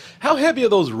 How heavy are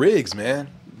those rigs, man,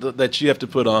 that you have to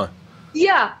put on?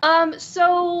 Yeah,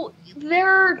 so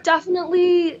they're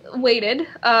definitely weighted.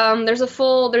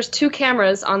 There's 2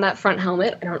 cameras on that front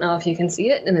helmet. I don't know if you can see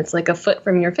it, and it's like a foot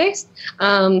from your face.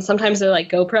 Sometimes they're like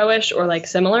GoPro-ish or like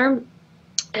similar.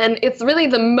 And it's really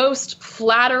the most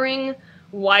flattering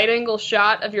wide-angle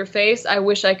shot of your face. I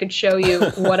wish I could show you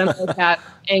what a mocap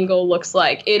angle looks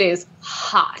like. It is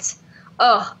hot.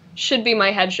 Ugh. Should be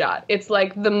my headshot. It's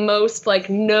like the most like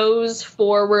nose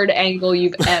forward angle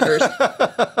you've ever seen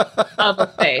of a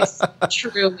face.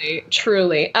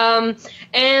 Truly.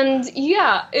 And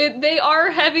yeah, they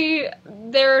are heavy.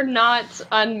 They're not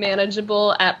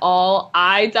unmanageable at all.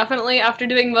 I definitely, after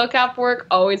doing mocap work,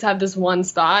 always have this one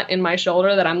spot in my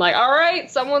shoulder that I'm like, all right,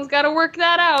 someone's got to work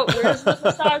that out. Where's the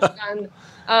massage gun?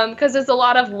 Because there's a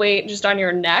lot of weight just on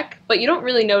your neck, but you don't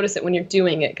really notice it when you're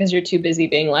doing it because you're too busy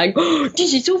being like, oh,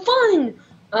 this is so fun.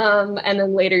 And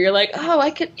then later you're like, oh,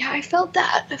 I felt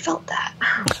that.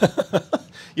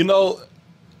 You know,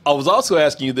 I was also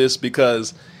asking you this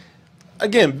because,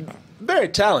 again, very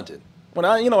talented. When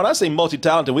I say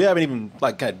multi-talented, we haven't even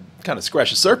like kind of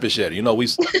scratched the surface yet. You know,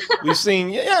 we've seen,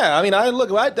 yeah. I mean,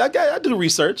 I do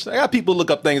research. I got people look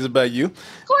up things about you.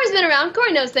 Corey's been around.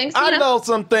 Corey knows things. I know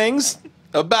some things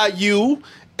about you,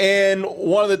 and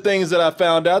one of the things that I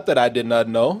found out that I did not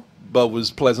know, but was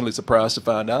pleasantly surprised to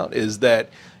find out, is that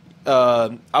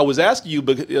I was asking you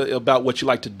about what you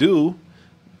like to do,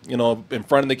 you know, in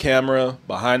front of the camera,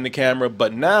 behind the camera,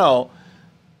 but now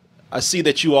I see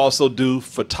that you also do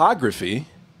photography,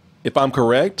 if I'm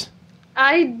correct.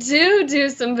 I do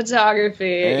some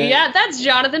photography. And yeah, that's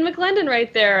Jonathan McClendon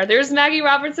right there. There's Maggie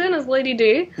Robertson as Lady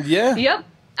D. Yeah. Yep.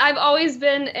 I've always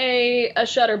been a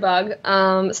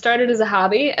shutterbug. Started as a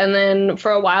hobby, and then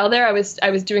for a while there, I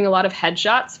was doing a lot of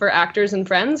headshots for actors and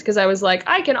friends because I was like,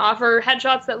 I can offer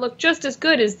headshots that look just as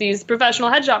good as these professional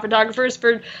headshot photographers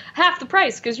for half the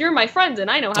price because you're my friend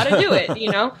and I know how to do it.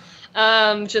 You know,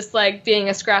 just like being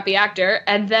a scrappy actor,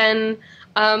 and then.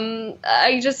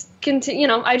 I just continue,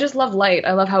 I just love light.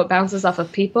 I love how it bounces off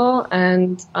of people.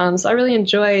 And so I really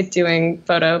enjoy doing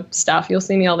photo stuff. You'll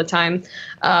see me all the time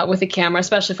with a camera,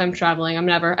 especially if I'm traveling. I'm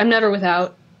never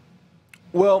without.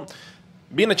 Well,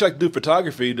 being that you like to do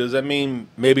photography, does that mean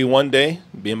maybe one day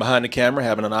being behind the camera,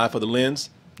 having an eye for the lens,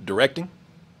 directing?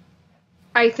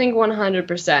 I think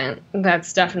 100%.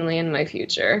 That's definitely in my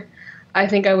future. I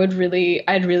think I'd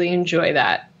really enjoy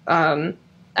that.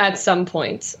 At some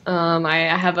point,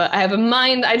 I have a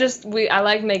mind. I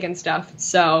like making stuff,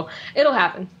 so it'll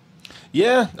happen.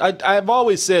 Yeah, I've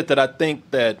always said that I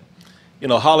think that,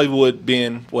 Hollywood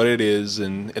being what it is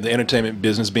and the entertainment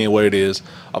business being what it is,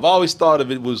 I've always thought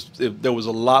of if there was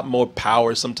a lot more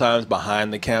power sometimes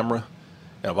behind the camera.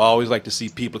 And I've always liked to see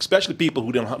people, especially people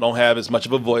who don't have as much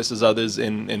of a voice as others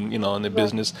in their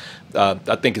business.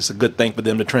 I think it's a good thing for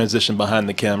them to transition behind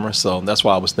the camera. So that's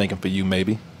why I was thinking for you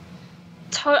maybe.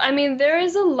 I mean,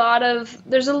 there's a lot of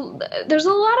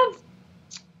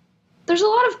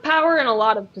power in a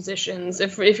lot of positions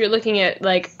if you're looking at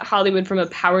like Hollywood from a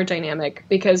power dynamic,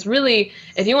 because really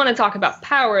if you want to talk about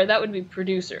power, that would be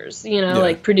producers,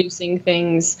 like producing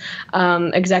things,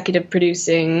 executive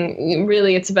producing.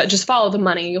 Really, it's about just follow the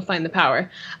money, you'll find the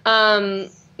power.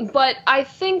 But I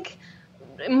think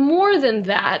more than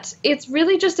that, it's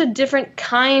really just a different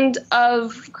kind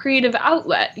of creative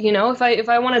outlet. If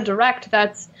I want to direct,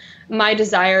 that's my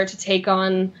desire to take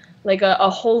on like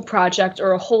a whole project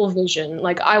or a whole vision.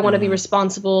 Like I want to be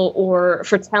responsible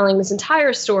for telling this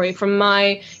entire story from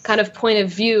my kind of point of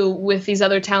view with these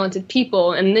other talented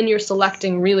people. And then you're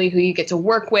selecting really who you get to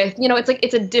work with.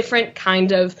 It's a different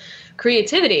kind of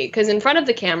creativity, because in front of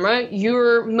the camera,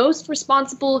 you're most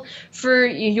responsible for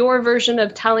your version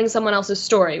of telling someone else's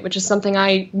story, which is something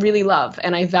I really love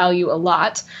and I value a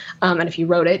lot. And if you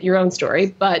wrote it, your own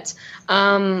story, but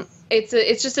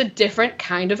it's just a different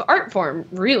kind of art form,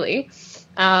 really.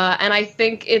 And I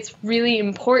think it's really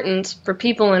important for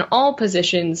people in all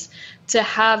positions to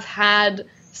have had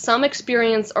some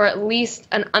experience or at least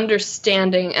an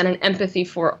understanding and an empathy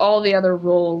for all the other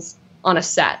roles on a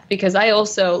set, because I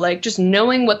also like just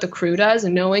knowing what the crew does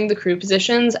and knowing the crew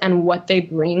positions and what they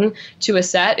bring to a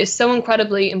set is so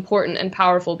incredibly important and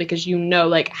powerful, because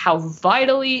like how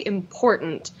vitally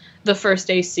important the first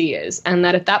AC is, and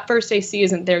that if that first AC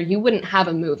isn't there, you wouldn't have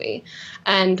a movie.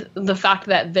 And the fact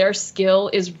that their skill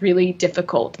is really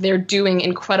difficult. They're doing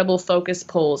incredible focus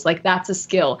pulls. Like that's a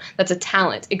skill. That's a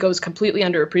talent. It goes completely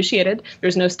underappreciated.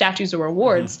 There's no statues or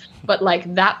awards, but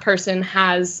like that person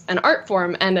has an art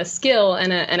form and a skill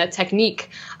and a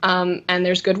technique. And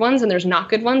there's good ones and there's not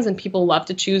good ones, and people love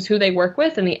to choose who they work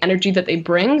with and the energy that they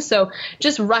bring. So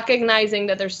just recognizing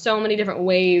that there's so many different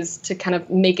ways to kind of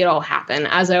make it all happen.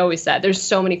 As I always said, there's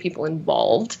so many people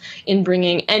involved in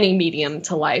bringing any medium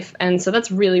to life. And so that's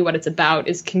really what it's about,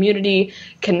 is community,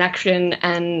 connection,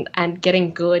 and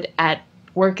getting good at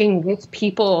working with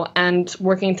people and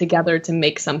working together to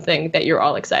make something that you're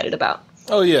all excited about.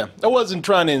 Oh, yeah. I wasn't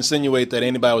trying to insinuate that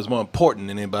anybody was more important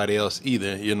than anybody else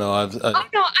either. Oh, no,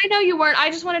 I know you weren't. I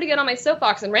just wanted to get on my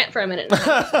soapbox and rant for a minute.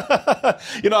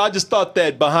 I just thought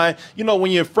that behind,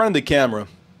 when you're in front of the camera,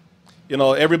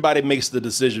 everybody makes the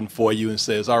decision for you and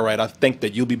says, all right, I think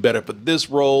that you'll be better for this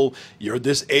role. You're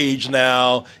this age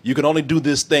now. You can only do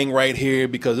this thing right here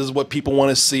because this is what people want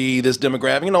to see, this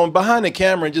demographic. Behind the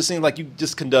camera, it just seems like you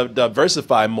just can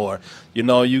diversify more. Then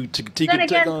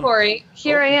again, Corey,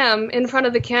 here I am in front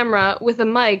of the camera with a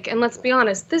mic, and let's be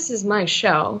honest, this is my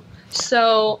show.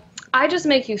 So I just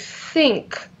make you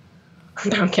think.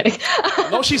 No, I'm kidding.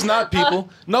 No, she's not, people.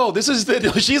 No,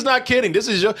 she's not kidding. This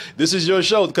is your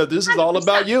show, because this is all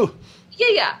about you.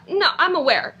 Yeah. No, I'm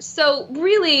aware. So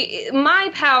really, my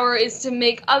power is to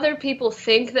make other people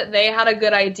think that they had a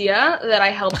good idea that I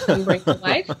helped them bring to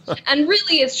life. And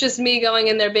really, it's just me going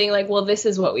in there being like, well, this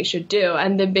is what we should do.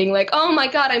 And then being like, oh my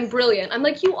God, I'm brilliant. I'm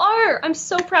like, you are. I'm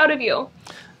so proud of you.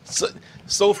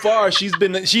 So far, she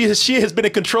has been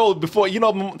in control before.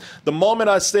 The moment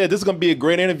I said this is going to be a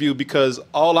great interview, because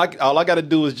all I got to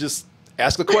do is just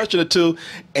ask a question or two,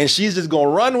 and she's just going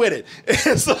to run with it.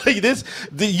 And so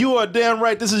you are damn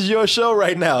right. This is your show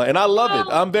right now, and I love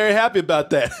it. I'm very happy about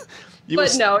that.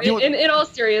 But no, in all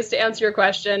seriousness, to answer your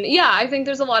question, yeah, I think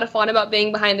there's a lot of fun about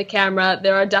being behind the camera.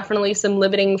 There are definitely some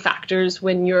limiting factors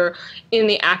when you're in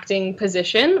the acting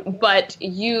position, but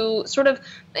you sort of,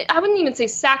 I wouldn't even say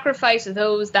sacrifice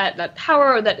that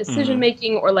power or that decision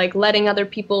making or like letting other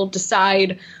people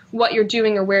decide what you're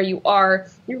doing or where you are.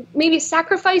 You're maybe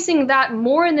sacrificing that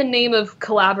more in the name of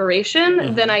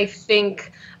collaboration than I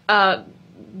think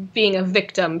being a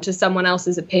victim to someone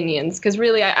else's opinions. Because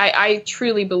really, I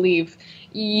truly believe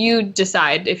you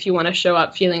decide if you want to show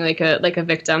up feeling like a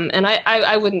victim. And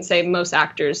I wouldn't say most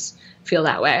actors feel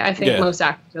that way. I think most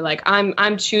actors are like,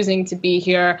 I'm choosing to be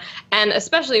here. And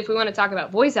especially if we want to talk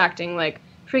about voice acting, like,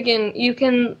 freaking,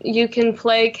 you can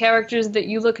play characters that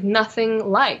you look nothing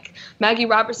like. Maggie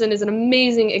Robertson is an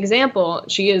amazing example.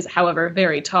 She is, however,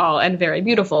 very tall and very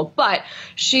beautiful, but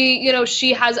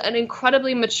she has an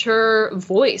incredibly mature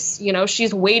voice. You know,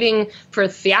 she's waiting for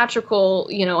theatrical,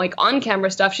 like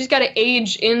on-camera stuff. She's got to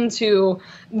age into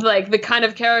like the kind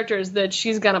of characters that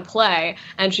she's gonna play,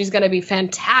 and she's gonna be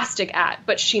fantastic at.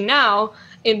 But she now,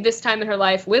 in this time in her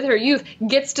life with her youth,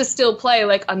 gets to still play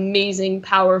like amazing,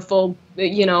 powerful,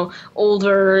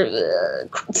 older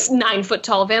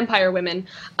 9-foot-tall vampire women.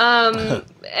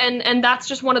 And that's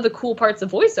just one of the cool parts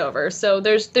of voiceover. So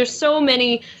there's so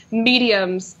many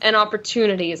mediums and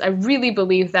opportunities. I really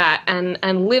believe that.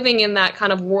 And living in that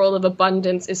kind of world of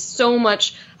abundance is so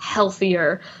much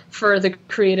healthier for the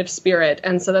creative spirit.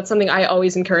 And so that's something I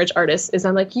always encourage artists, is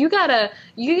I'm like, you gotta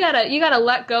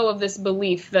let go of this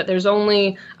belief that there's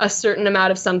only a certain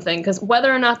amount of something, because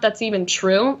whether or not that's even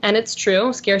true, and it's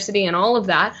true, scarcity and all of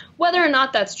that, whether or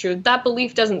not that's true, that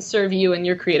belief doesn't serve you in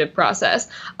your creative process.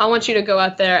 I want you to go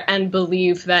out there and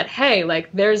believe that, hey,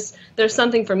 like there's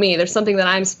something for me, there's something that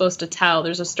I'm supposed to tell,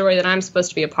 there's a story that I'm supposed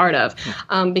to be a part of.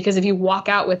 Because if you walk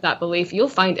out with that belief, you'll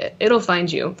find it. It'll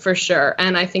find you for sure.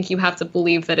 And I think you have to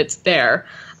believe that it's there,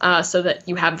 so that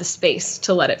you have the space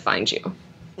to let it find you.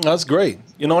 That's great.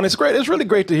 And it's great. It's really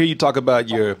great to hear you talk about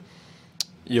your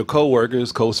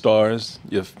co-workers, co-stars,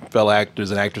 your fellow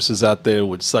actors and actresses out there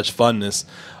with such funness.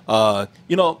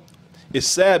 It's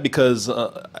sad because,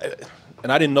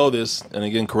 and I didn't know this, and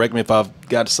again, correct me if I've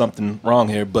got something wrong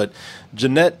here, but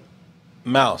Jeanette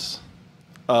Mouse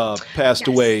passed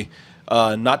away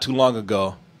not too long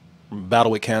ago from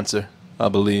battle with cancer, I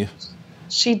believe.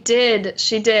 She did.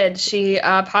 She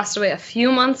passed away a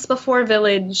few months before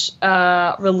Village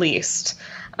released.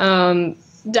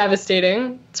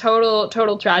 Devastating,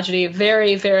 total tragedy.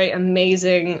 Very, very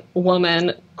amazing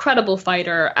woman, incredible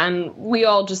fighter, and we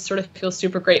all just sort of feel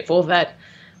super grateful that,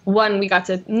 one, we got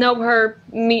to know her,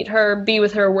 meet her, be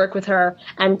with her, work with her,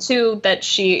 and two, that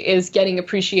she is getting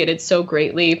appreciated so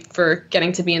greatly for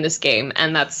getting to be in this game.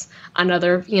 And that's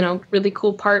another, really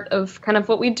cool part of kind of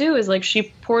what we do, is like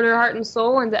she poured her heart and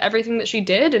soul into everything that she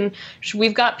did, and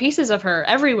we've got pieces of her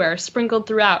everywhere sprinkled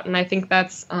throughout, and I think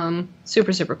that's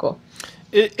super, super cool.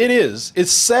 It is.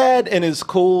 It's sad and it's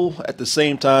cool at the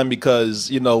same time,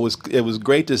 because it was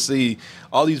great to see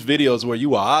all these videos where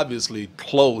you were obviously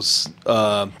close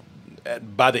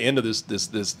by the end of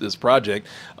this project,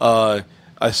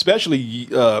 especially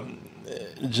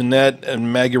Jeanette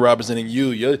and Maggie Robertson and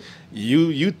you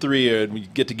three are, when you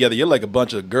get together, you're like a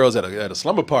bunch of girls at a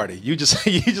slumber party. You just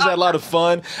had a lot of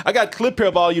fun. I got a clip here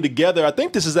of all you together. I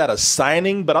think this is at a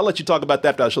signing, but I'll let you talk about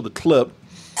that after I show the clip.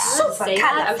 Say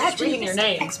that. I was just reading your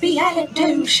name. It's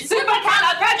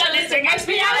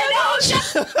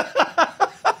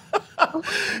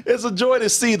a joy to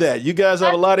see that. You guys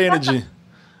have a lot of energy.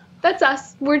 That's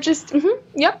us. We're just,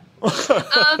 yep.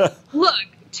 Look,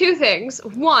 two things.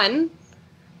 One,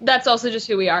 that's also just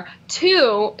who we are.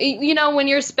 Two, when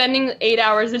you're spending 8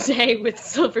 hours a day with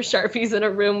silver Sharpies in a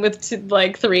room with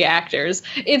 3 actors,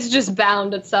 it's just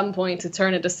bound at some point to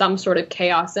turn into some sort of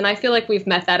chaos. And I feel like we've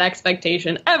met that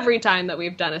expectation every time that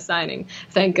we've done a signing.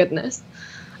 Thank goodness.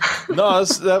 No,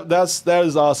 that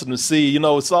is awesome to see.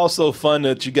 It's also fun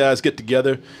that you guys get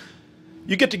together.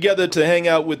 You get together to hang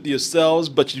out with yourselves,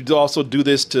 but you also do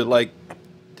this to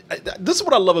this is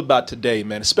what I love about today,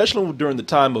 man, especially during the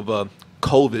time of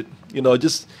COVID.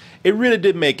 It really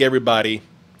did make everybody,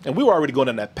 and we were already going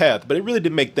down that path, but it really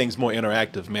did make things more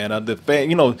interactive, man. The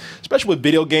fan, especially with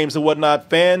video games and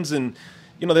whatnot, fans and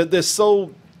they're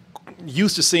so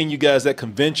used to seeing you guys at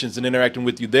conventions and interacting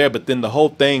with you there, but then the whole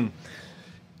thing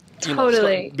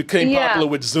became popular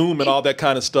with Zoom and all that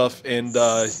kind of stuff, and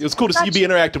it was cool to see you be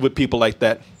interactive with people like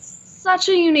that. such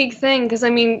a unique thing because, I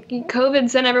mean, COVID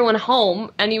sent everyone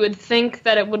home, and you would think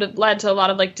that it would have led to a lot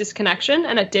of, like, disconnection,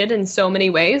 and it did in so many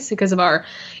ways because of our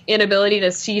inability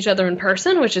to see each other in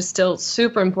person, which is still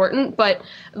super important. But,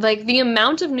 like, the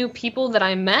amount of new people that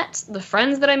I met, the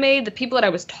friends that I made, the people that I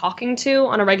was talking to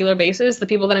on a regular basis, the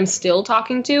people that I'm still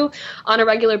talking to on a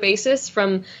regular basis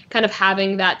from kind of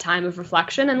having that time of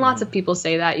reflection. And lots of people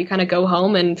say that. You kind of go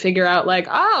home and figure out, like,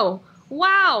 oh,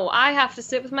 wow, I have to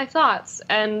sit with my thoughts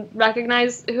and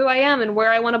recognize who I am and where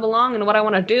I want to belong and what I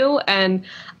want to do. And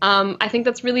I think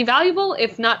that's really valuable,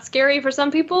 if not scary for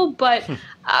some people. But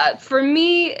for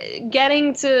me,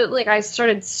 getting to, like, I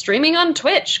started streaming on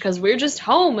Twitch because we're just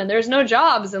home and there's no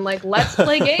jobs, and, like, let's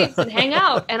play games and hang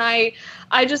out. And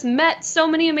I just met so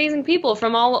many amazing people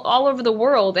from all over the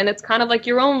world. And it's kind of like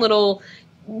your own little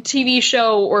TV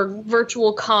show or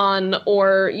virtual con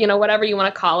or, you know, whatever you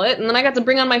want to call it. And then I got to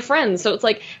bring on my friends. So it's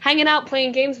like hanging out,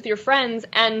 playing games with your friends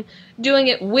and doing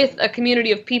it with a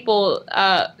community of people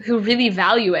who really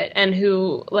value it and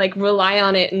who, like, rely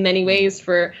on it in many ways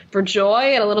for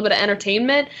joy and a little bit of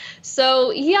entertainment.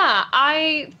 So, yeah,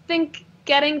 I think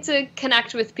getting to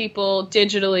connect with people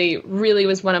digitally really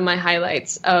was one of my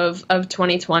highlights of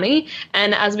 2020.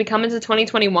 And as we come into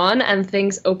 2021 and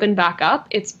things open back up,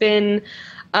 it's been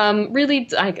really,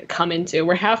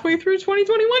 we're halfway through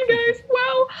 2021, guys.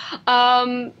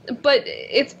 Wow. But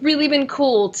it's really been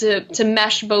cool to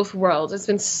mesh both worlds. It's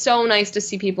been so nice to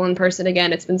see people in person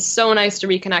again. It's been so nice to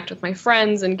reconnect with my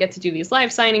friends and get to do these live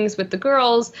signings with the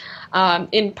girls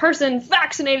in person,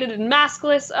 vaccinated and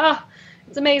maskless.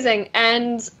 It's amazing.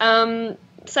 And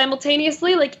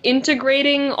simultaneously, like,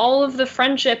 integrating all of the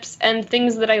friendships and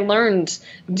things that I learned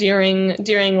during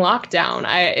lockdown.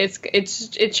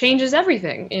 It changes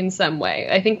everything in some way.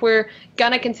 I think we're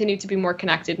gonna continue to be more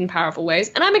connected in powerful ways.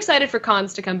 And I'm excited for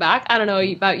cons to come back. I don't know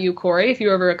about you, Corey, if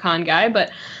you're ever a con guy,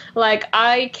 but, like,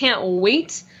 I can't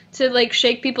wait to, like,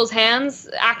 shake people's hands,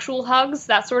 actual hugs,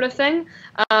 that sort of thing.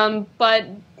 But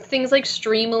things like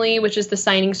Streamily, which is the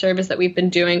signing service that we've been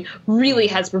doing, really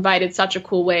has provided such a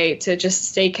cool way to just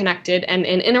stay connected and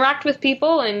interact with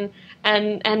people and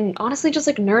honestly just,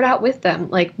 like, nerd out with them,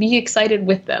 like, be excited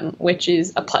with them, which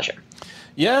is a pleasure.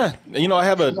 Yeah, you know, I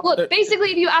have a... Look,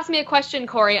 basically, if you ask me a question,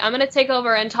 Corey, I'm going to take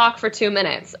over and talk for 2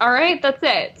 minutes. All right? That's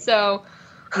it. So...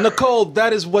 Nicole,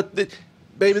 that is what...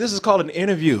 Baby, this is called an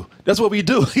interview. That's what we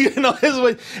do. You know,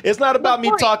 it's not about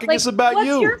me talking. Like, it's about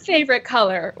you. What's your favorite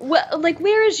color? Like,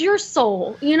 where is your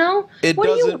soul? You know, what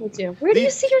do you want to do? Where do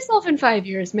you see yourself in 5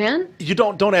 years, man? You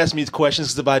don't ask me these questions,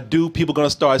 because if I do, people are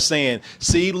gonna start saying,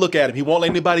 "See, look at him. He won't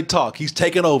let anybody talk. He's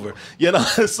taking over." You know,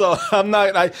 so I'm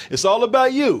not. It's all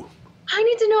about you. I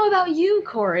need to know about you,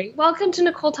 Corey. Welcome to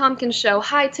Nicole Tompkins Show.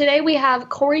 Hi, today we have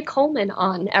Corey Coleman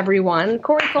on, everyone.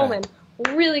 Corey Coleman.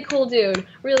 Really cool dude.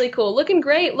 Really cool. Looking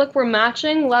great. Look, we're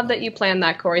matching. Love that you planned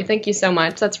that, Corey. Thank you so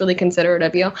much. That's really considerate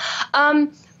of you.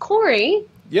 Corey.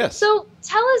 Yes. So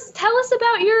tell us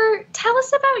about your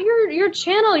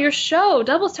channel, your show,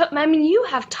 I mean, you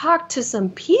have talked to some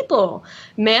people,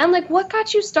 man. Like, what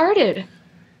got you started?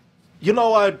 You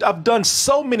know, I've done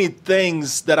so many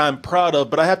things that I'm proud of,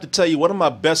 but I have to tell you, one of my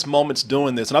best moments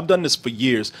doing this, and I've done this for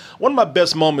years, one of my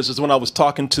best moments is when I was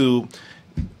talking to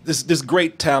this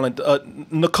great talent,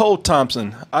 NICOLE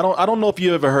Thompson. I don't know if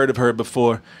you ever heard of her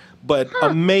before, but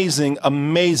amazing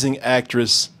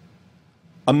actress,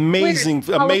 amazing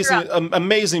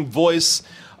voice.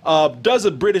 Does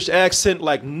a British accent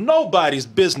like nobody's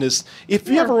business. If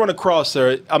you ever run across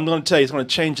her, I'm going to tell you, it's going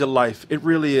to change your life. It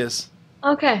really is.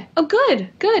 Okay. Oh, good.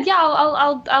 Yeah,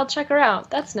 I'll check her out.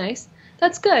 That's nice.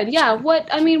 That's good. Yeah.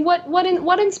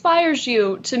 What inspires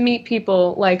you to meet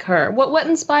people like her? What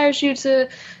inspires you to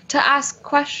ask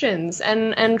questions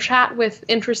and chat with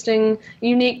interesting,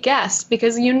 unique guests?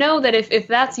 Because you know that if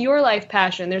that's your life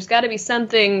passion, there's got to be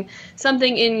something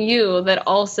in you that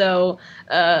also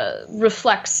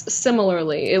reflects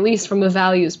similarly, at least from a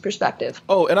values perspective.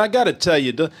 Oh, and I got to tell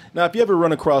you, now if you ever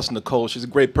run across Nicole, she's a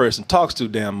great person, talks too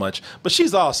damn much, but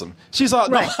she's awesome. She's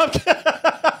awesome.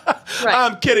 Right. No,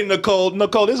 I'm kidding, Nicole.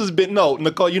 Nicole,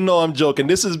 Nicole, you know I'm joking.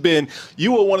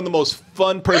 You were one of the most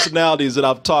fun personalities that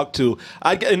I've talked to.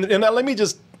 And let me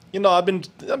just, you know, I've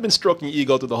been stroking your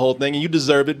ego through the whole thing, and you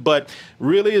deserve it. But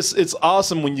really, it's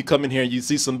awesome when you come in here and you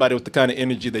see somebody with the kind of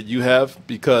energy that you have,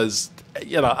 because,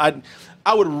 you know,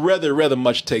 I would rather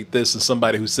much take this than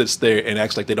somebody who sits there and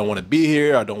acts like they don't want to be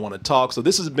here or don't want to talk. So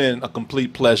this has been a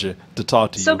complete pleasure to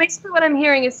talk to you. So basically what I'm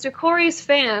hearing is, to Corey's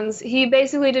fans, he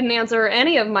basically didn't answer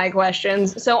any of my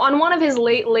questions. So on one of his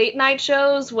late night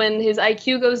shows, when his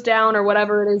IQ goes down or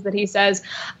whatever it is that he says,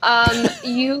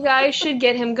 you guys should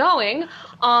get him going.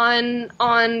 on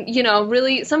you know,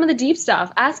 really some of the deep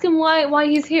stuff. Ask him why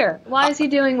he's here. Why is he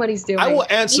doing what he's doing? I will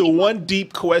answer one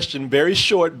deep question, very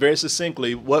short, very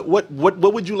succinctly. What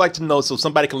would you like to know so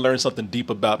somebody can learn something deep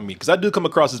about me? Because I do come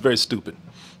across as very stupid.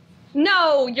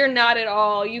 No, you're not at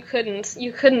all. You couldn't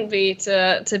be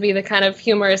to be the kind of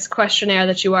humorous questionnaire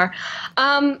that you are.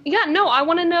 Yeah, no, I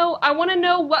want to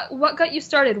know what got you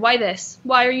started. Why this?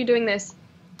 Why are you doing this?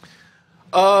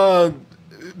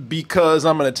 Because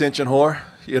I'm an attention whore,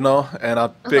 you know, and I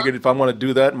figured if I want to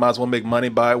do that, might as well make money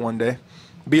by it one day.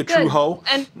 Be a true hoe.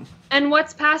 And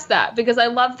what's past that? Because I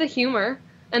love the humor.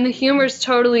 And the humor's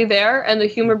totally there, and the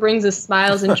humor brings us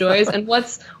smiles and joys. And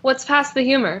what's past the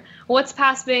humor? What's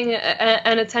past being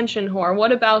an attention whore?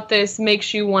 What about this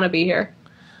makes you want to be here?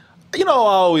 You know,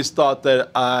 I always thought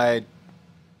that I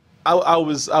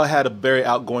had a very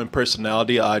outgoing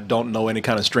personality. I don't know any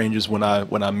kind of strangers when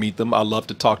I meet them. I love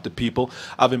to talk to people.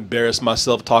 I've embarrassed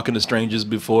myself talking to strangers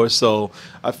before, so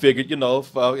I figured, you know,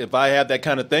 if I have that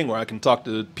kind of thing where I can talk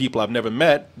to people I've never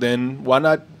met, then why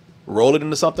not roll it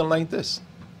into something like this?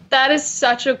 That is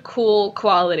such a cool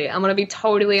quality. I'm going to be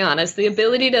totally honest. The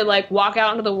ability to, like, walk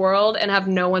out into the world and have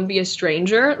no one be a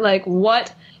stranger, like,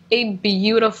 what a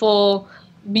beautiful,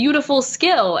 beautiful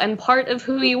skill and part of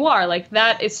who you are. Like,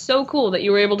 that is so cool that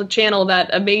you were able to channel that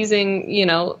amazing, you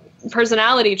know,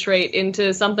 personality trait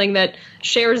into something that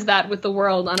shares that with the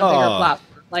world on a bigger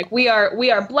platform. Like, we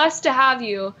are blessed to have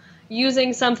you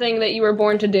using something that you were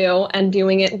born to do and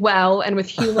doing it well and with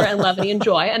humor and levity and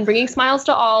joy and bringing smiles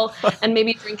to all and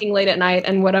maybe drinking late at night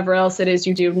and whatever else it is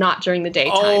you do not during the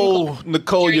daytime. Oh,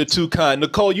 Nicole, you're too kind.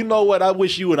 Nicole, you know what? I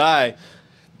wish you and I,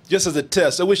 just as a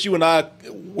test, I wish you and I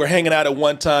were hanging out at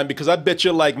one time because I bet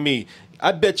you're like me.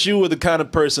 I bet you are the kind of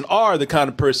person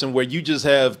where you just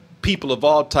have people of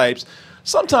all types,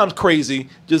 sometimes crazy,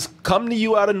 just come to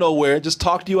you out of nowhere, just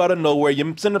talk to you out of nowhere.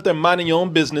 You're sitting up there minding your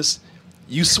own business.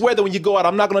 You swear that when you go out,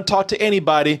 I'm not going to talk to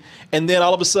anybody, and then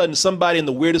all of a sudden, somebody in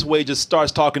the weirdest way just starts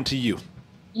talking to you.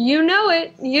 You know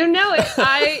it. You know it.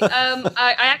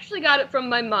 I actually got it from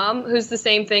my mom, who's the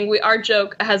same thing. Our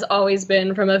joke has always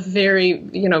been from a very,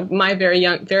 you know, my very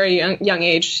young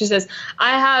age. She says,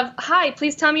 I have, hi,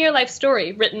 please tell me your life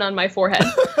story written on my forehead.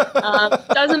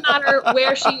 Doesn't matter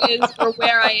where she is or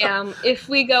where I am. If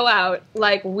we go out,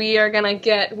 like, we are going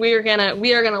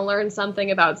to learn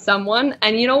something about someone.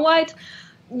 And you know what?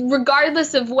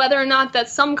 Regardless of whether or not that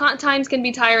sometimes can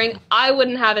be tiring, I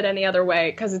wouldn't have it any other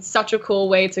way because it's such a cool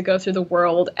way to go through the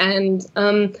world and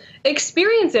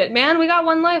experience it, man. We got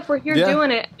one life. We're here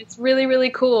doing it. It's really, really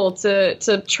cool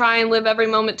to try and live every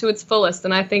moment to its fullest.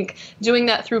 And I think doing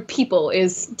that through people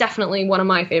is definitely one of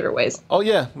my favorite ways. Oh,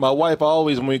 yeah. My wife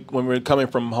always, when we're coming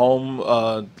from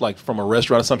home, like from a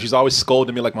restaurant or something, she's always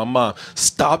scolding me like my mom,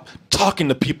 stop talking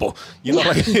to people. You know,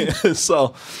 like,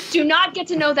 so. Do not get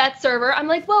to know that server. I'm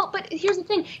like, well, but here's the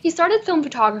thing. He started film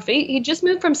photography. He just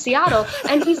moved from Seattle,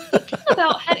 and he's thinking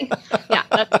about heading. Yeah,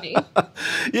 that's me.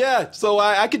 Yeah, so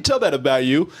I can tell that about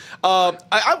you.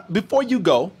 Before you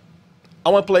go, I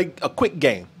want to play a quick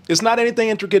game. It's not anything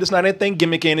intricate. It's not anything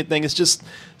gimmicky. Anything. It's just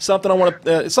something I want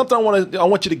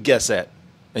you to guess at,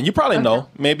 and you probably know.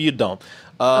 Maybe you don't.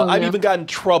 I've even gotten in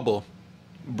trouble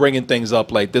bringing things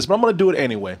up like this, but I'm going to do it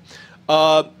anyway.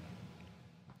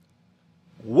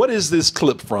 What is this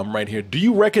clip from right here? Do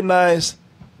you recognize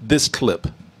this clip?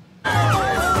 Call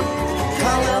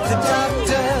up the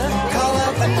doctor, call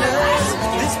up the nurse.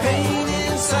 This pain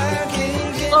inside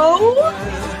can't get Oh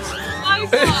my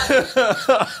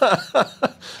God.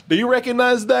 Do you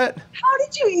recognize that? How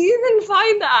did you even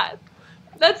find that?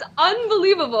 That's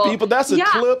unbelievable. People, that's a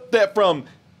clip that from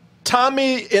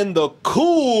Tommy and the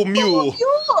Cool Mule.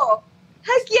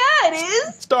 Heck yeah, it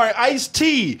is. Starring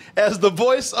Ice-T as the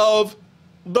voice of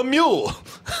the mule.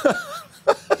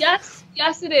 Yes,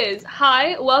 it is.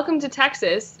 Hi, welcome to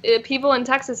Texas. People in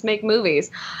Texas make movies.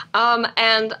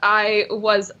 And I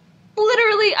was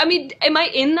literally, I mean, am I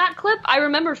in that clip? I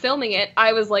remember filming it.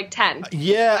 I was like 10.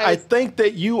 Yeah, I think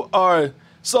that you are.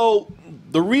 So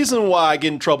the reason why I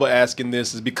get in trouble asking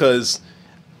this is because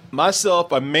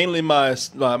myself, I'm mainly my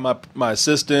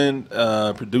assistant,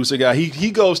 producer guy. He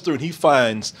goes through and he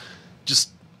finds just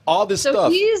all this stuff. So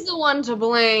he's the one to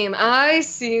blame. I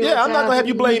see. Yeah, I'm not going to have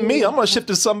you blame me. I'm going to shift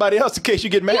to somebody else in case you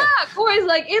get mad. Yeah, Corey's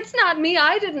like, it's not me.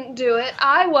 I didn't do it.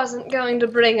 I wasn't going to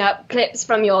bring up clips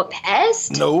from your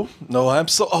test. No, I'm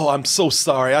so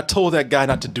sorry. I told that guy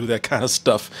not to do that kind of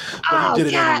stuff. But he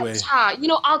did it anyway. You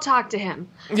know, I'll talk to him.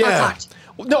 Yeah.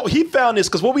 No, he found this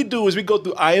because what we do is we go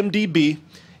through IMDb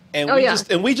and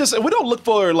we don't look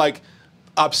for like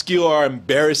obscure or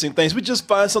embarrassing things. We just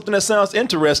find something that sounds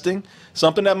interesting,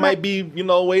 something that might be, you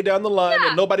know, way down the line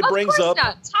that nobody brings up.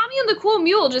 Not. Tommy and the Cool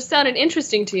Mule just sounded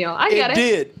interesting to you. I get it.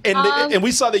 It did. And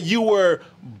we saw that you were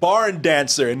barn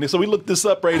dancer. And so we looked this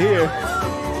up right here.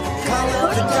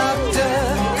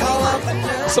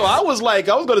 So I was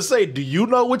going to say, do you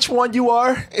know which one you are?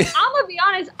 I'm gonna be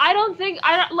honest. I don't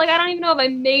even know if I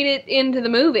made it into the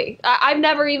movie. I've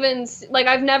never even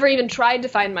tried to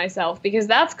find myself because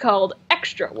that's called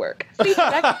extra work.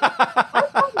 I was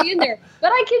probably in there, but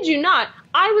I kid you not.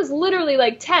 I was literally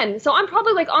like 10, so I'm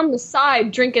probably like on the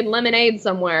side drinking lemonade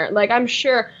somewhere. Like I'm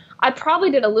sure I probably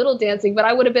did a little dancing, but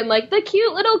I would have been like the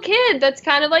cute little kid that's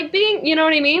kind of like being, you know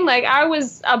what I mean? Like I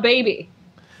was a baby.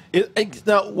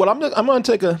 Now, what I'm going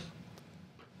to take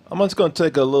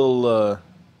a little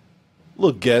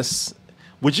guess.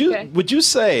 Would you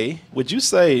say,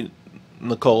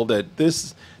 Nicole, that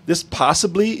this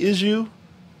possibly is you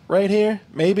right here?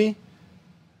 Maybe.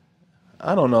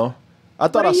 I don't know. I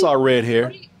thought I saw red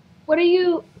hair. What are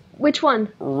you? Which one?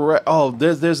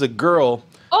 There's a girl.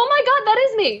 Oh my God, that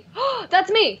is me.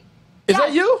 That's me. Is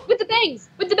that you? With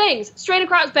the bangs, straight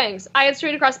across bangs. I had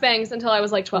straight across bangs until I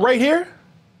was like 12. Right here?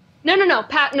 No,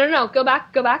 Pat, no. Go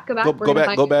back. Go back.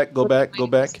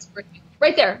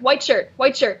 Right there, white shirt.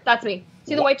 That's me.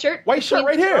 See the white shirt? White shirt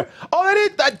right here. Oh,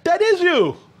 that is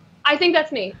you. I think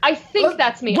that's me. I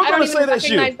don't even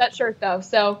recognize that shirt though.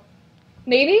 So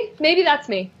maybe that's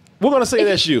me. We're gonna say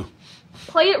that's you.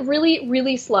 Play it really,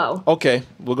 really slow. Okay,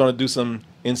 we're gonna do some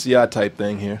NCI type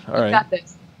thing here. All right. Got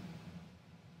this.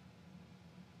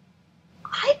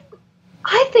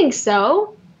 I think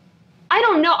so. I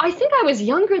don't know. I think I was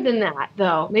younger than that,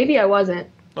 though. Maybe I wasn't.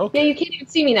 Okay. Yeah, you can't even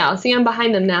see me now. See, I'm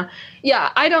behind them now.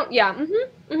 Yeah, I don't. Yeah.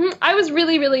 I was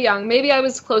really, really young. Maybe I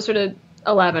was closer to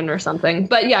 11 or something.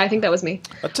 But yeah, I think that was me.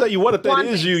 I'll tell you what. If that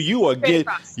is you, you were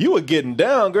getting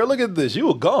down, girl. Look at this. You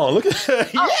were gone. Look at yeah.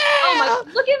 Oh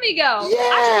my! Look at me go.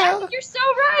 Yeah. You're so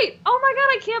right. Oh my God!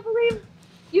 I can't believe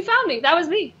you found me. That was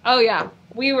me. Oh yeah.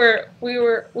 We were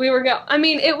go. I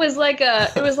mean, it was like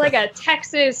a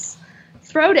Texas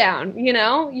throwdown, you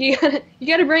know? You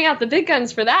got to bring out the big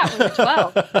guns for that when you're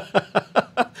 12.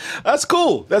 That's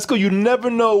cool. You never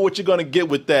know what you're going to get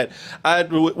with that.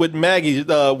 With Maggie,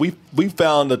 we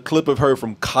found a clip of her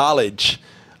from college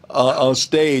on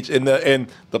stage, and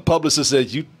the publicist said,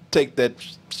 "You take that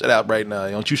shit out right now.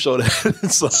 Don't you show that."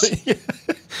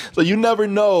 So you never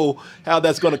know how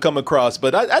that's going to come across.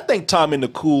 But I think Tom and the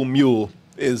Cool Mule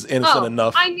is innocent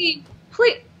enough. I mean,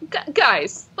 please.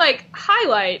 Guys, like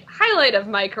highlight of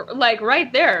my like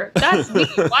right there. That's me.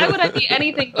 Why would I be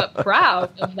anything but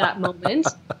proud of that moment?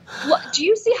 Do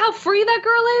you see how free that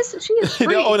girl is? She is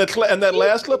free. And that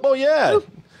last clip. Oh yeah.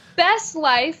 Best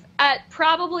life at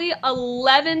probably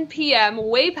 11 p.m.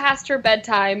 way past her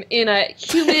bedtime in a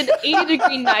humid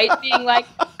 80-degree night, being like,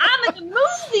 "I'm in the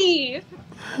movie."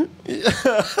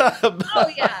 Oh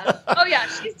yeah,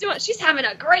 she's having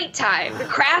a great time. The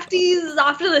crafties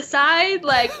off to the side,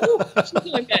 like, ooh,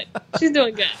 she's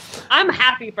doing good. I'm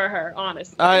happy for her,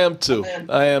 honestly. I am too.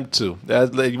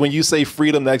 That's, like, when you say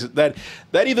freedom, that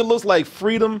either looks like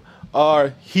freedom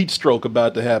or heat stroke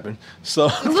about to happen. So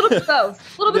a little bit of both.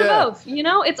 Of both. You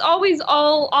know, it's always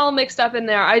all mixed up in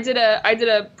there. I did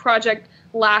a project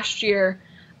last year,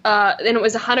 and it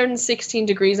was 116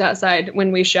 degrees outside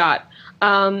when we shot.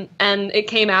 And it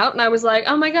came out, and I was like,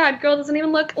 "Oh my God, girl doesn't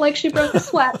even look like she broke a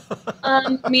sweat."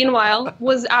 Meanwhile,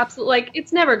 was absolutely like,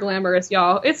 it's never glamorous,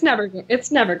 y'all. It's never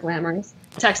glamorous.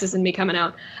 Texas and me coming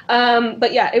out.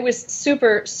 But yeah, it was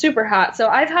super, super hot. So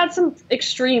I've had some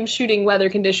extreme shooting weather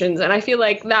conditions, and I feel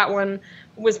like that one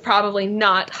was probably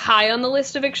not high on the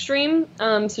list of extreme.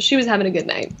 So she was having a good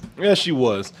night. Yeah, she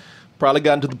was. Probably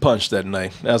got into the punch that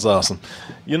night. That's awesome.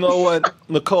 You know what,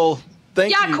 Nicole?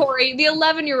 Thank you. Yeah, Corey, the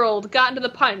 11-year-old got into the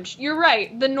punch. You're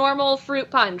right, the normal fruit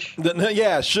punch.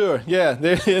 Yeah, sure. Yeah,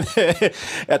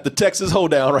 at the Texas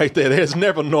hoedown right there. There's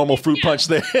never a normal fruit punch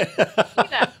there.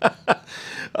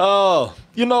 Oh,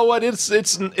 you know what?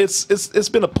 It's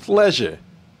been a pleasure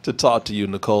to talk to you,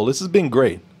 Nicole. This has been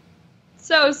great.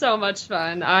 So much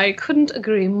fun. I couldn't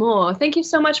agree more. Thank you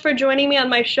so much for joining me on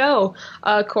my show,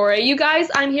 Corey. You guys,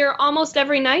 I'm here almost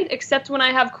every night except when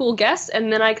I have cool guests,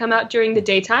 and then I come out during the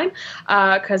daytime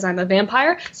because I'm a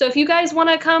vampire. So if you guys want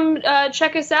to come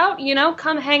check us out, you know,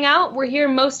 come hang out. We're here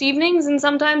most evenings, and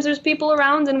sometimes there's people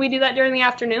around, and we do that during the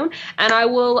afternoon. And I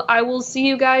will see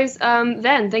you guys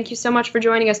then. Thank you so much for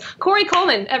joining us. Corey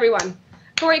Coleman, everyone.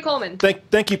 Corey Coleman.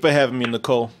 Thank you for having me,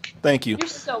 Nicole. Thank you. You're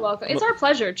so welcome. It's our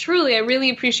pleasure. Truly, I really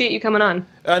appreciate you coming on.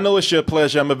 I know it's your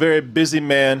pleasure. I'm a very busy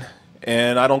man,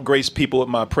 and I don't grace people with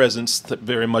my presence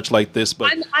very much like this,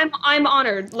 but I'm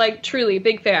honored, like truly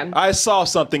big fan. I saw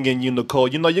something in you, Nicole.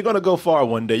 You know, you're gonna go far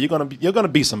one day. You're gonna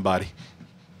be somebody.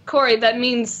 Corey, that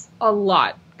means a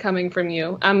lot coming from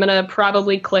you. I'm gonna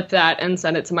probably clip that and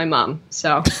send it to my mom.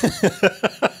 So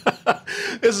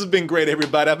this has been great,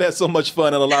 everybody. I've had so much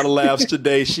fun and a lot of laughs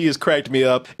today. She has cracked me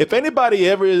up. If anybody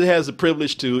ever has the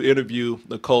privilege to interview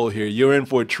Nicole here, you're in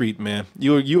for a treat, man.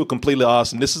 You were completely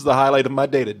awesome. This is the highlight of my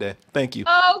day today. Thank you.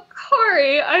 Oh,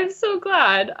 Corey, I'm so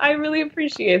glad. I really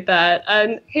appreciate that.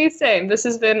 And hey, same. This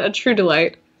has been a true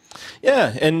delight.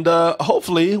 Yeah, and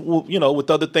hopefully, you know,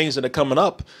 with other things that are coming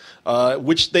up,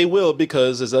 which they will,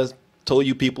 because as I told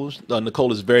you people,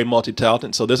 Nicole is very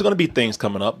multi-talented, so there's going to be things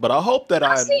coming up. But I hope that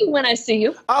I'll see you when I see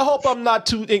you. I hope I'm not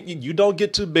too. You don't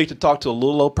get too big to talk to a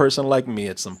little old person like me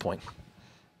at some point.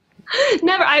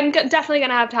 Never. I'm definitely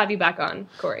going to have you back on,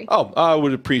 Corey. Oh, I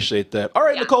would appreciate that. All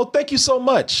right, yeah. Nicole, thank you so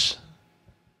much.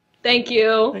 Thank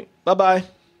you. Right, bye-bye.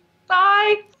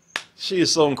 Bye. She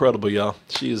is so incredible, y'all.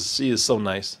 She is so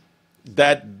nice.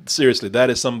 Seriously, that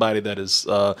is somebody that is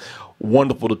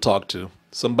wonderful to talk to.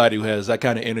 Somebody who has that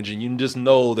kind of energy. You can just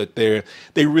know that they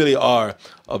really are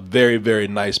a very, very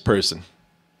nice person,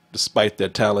 despite their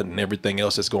talent and everything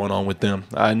else that's going on with them.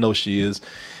 I know she is.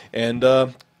 And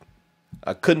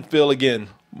I couldn't feel, again,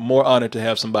 more honored to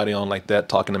have somebody on like that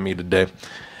talking to me today.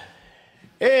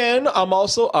 And I'm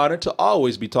also honored to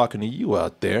always be talking to you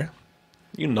out there.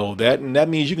 You know that, and that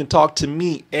means you can talk to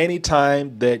me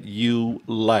anytime that you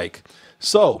like.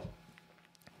 So,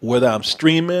 whether I'm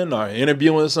streaming or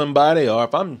interviewing somebody, or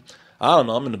if I don't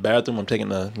know, I'm in the bathroom, I'm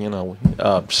taking a,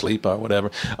 sleep or whatever,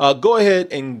 go ahead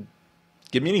and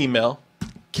give me an email,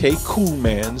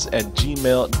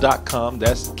 kcoolmans@gmail.com.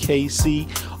 That's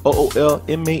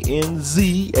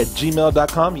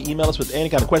KCOOLMANZ@gmail.com. You email us with any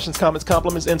kind of questions, comments,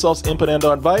 compliments, insults, input,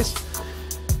 and/or advice.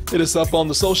 Hit us up on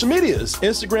the social medias,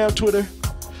 Instagram, Twitter,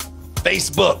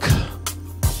 Facebook.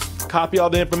 Copy all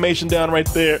the information down right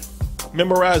there.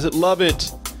 Memorize it, love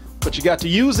it, but you got to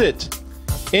use it.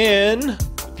 And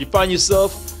if you find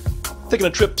yourself taking a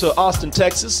trip to Austin,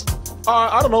 Texas, or,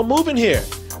 I don't know, moving here,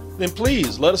 then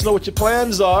please let us know what your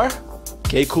plans are.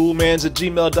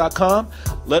 kcoolmans@gmail.com.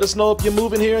 Let us know if you're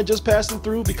moving here and just passing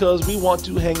through, because we want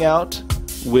to hang out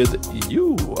with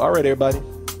you. All right, everybody.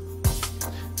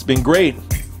 It's been great.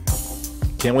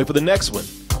 Can't wait for the next one,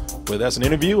 whether that's an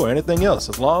interview or anything else,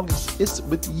 as long as it's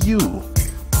with you.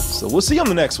 So we'll see you on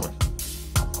the next one.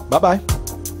 Bye-bye.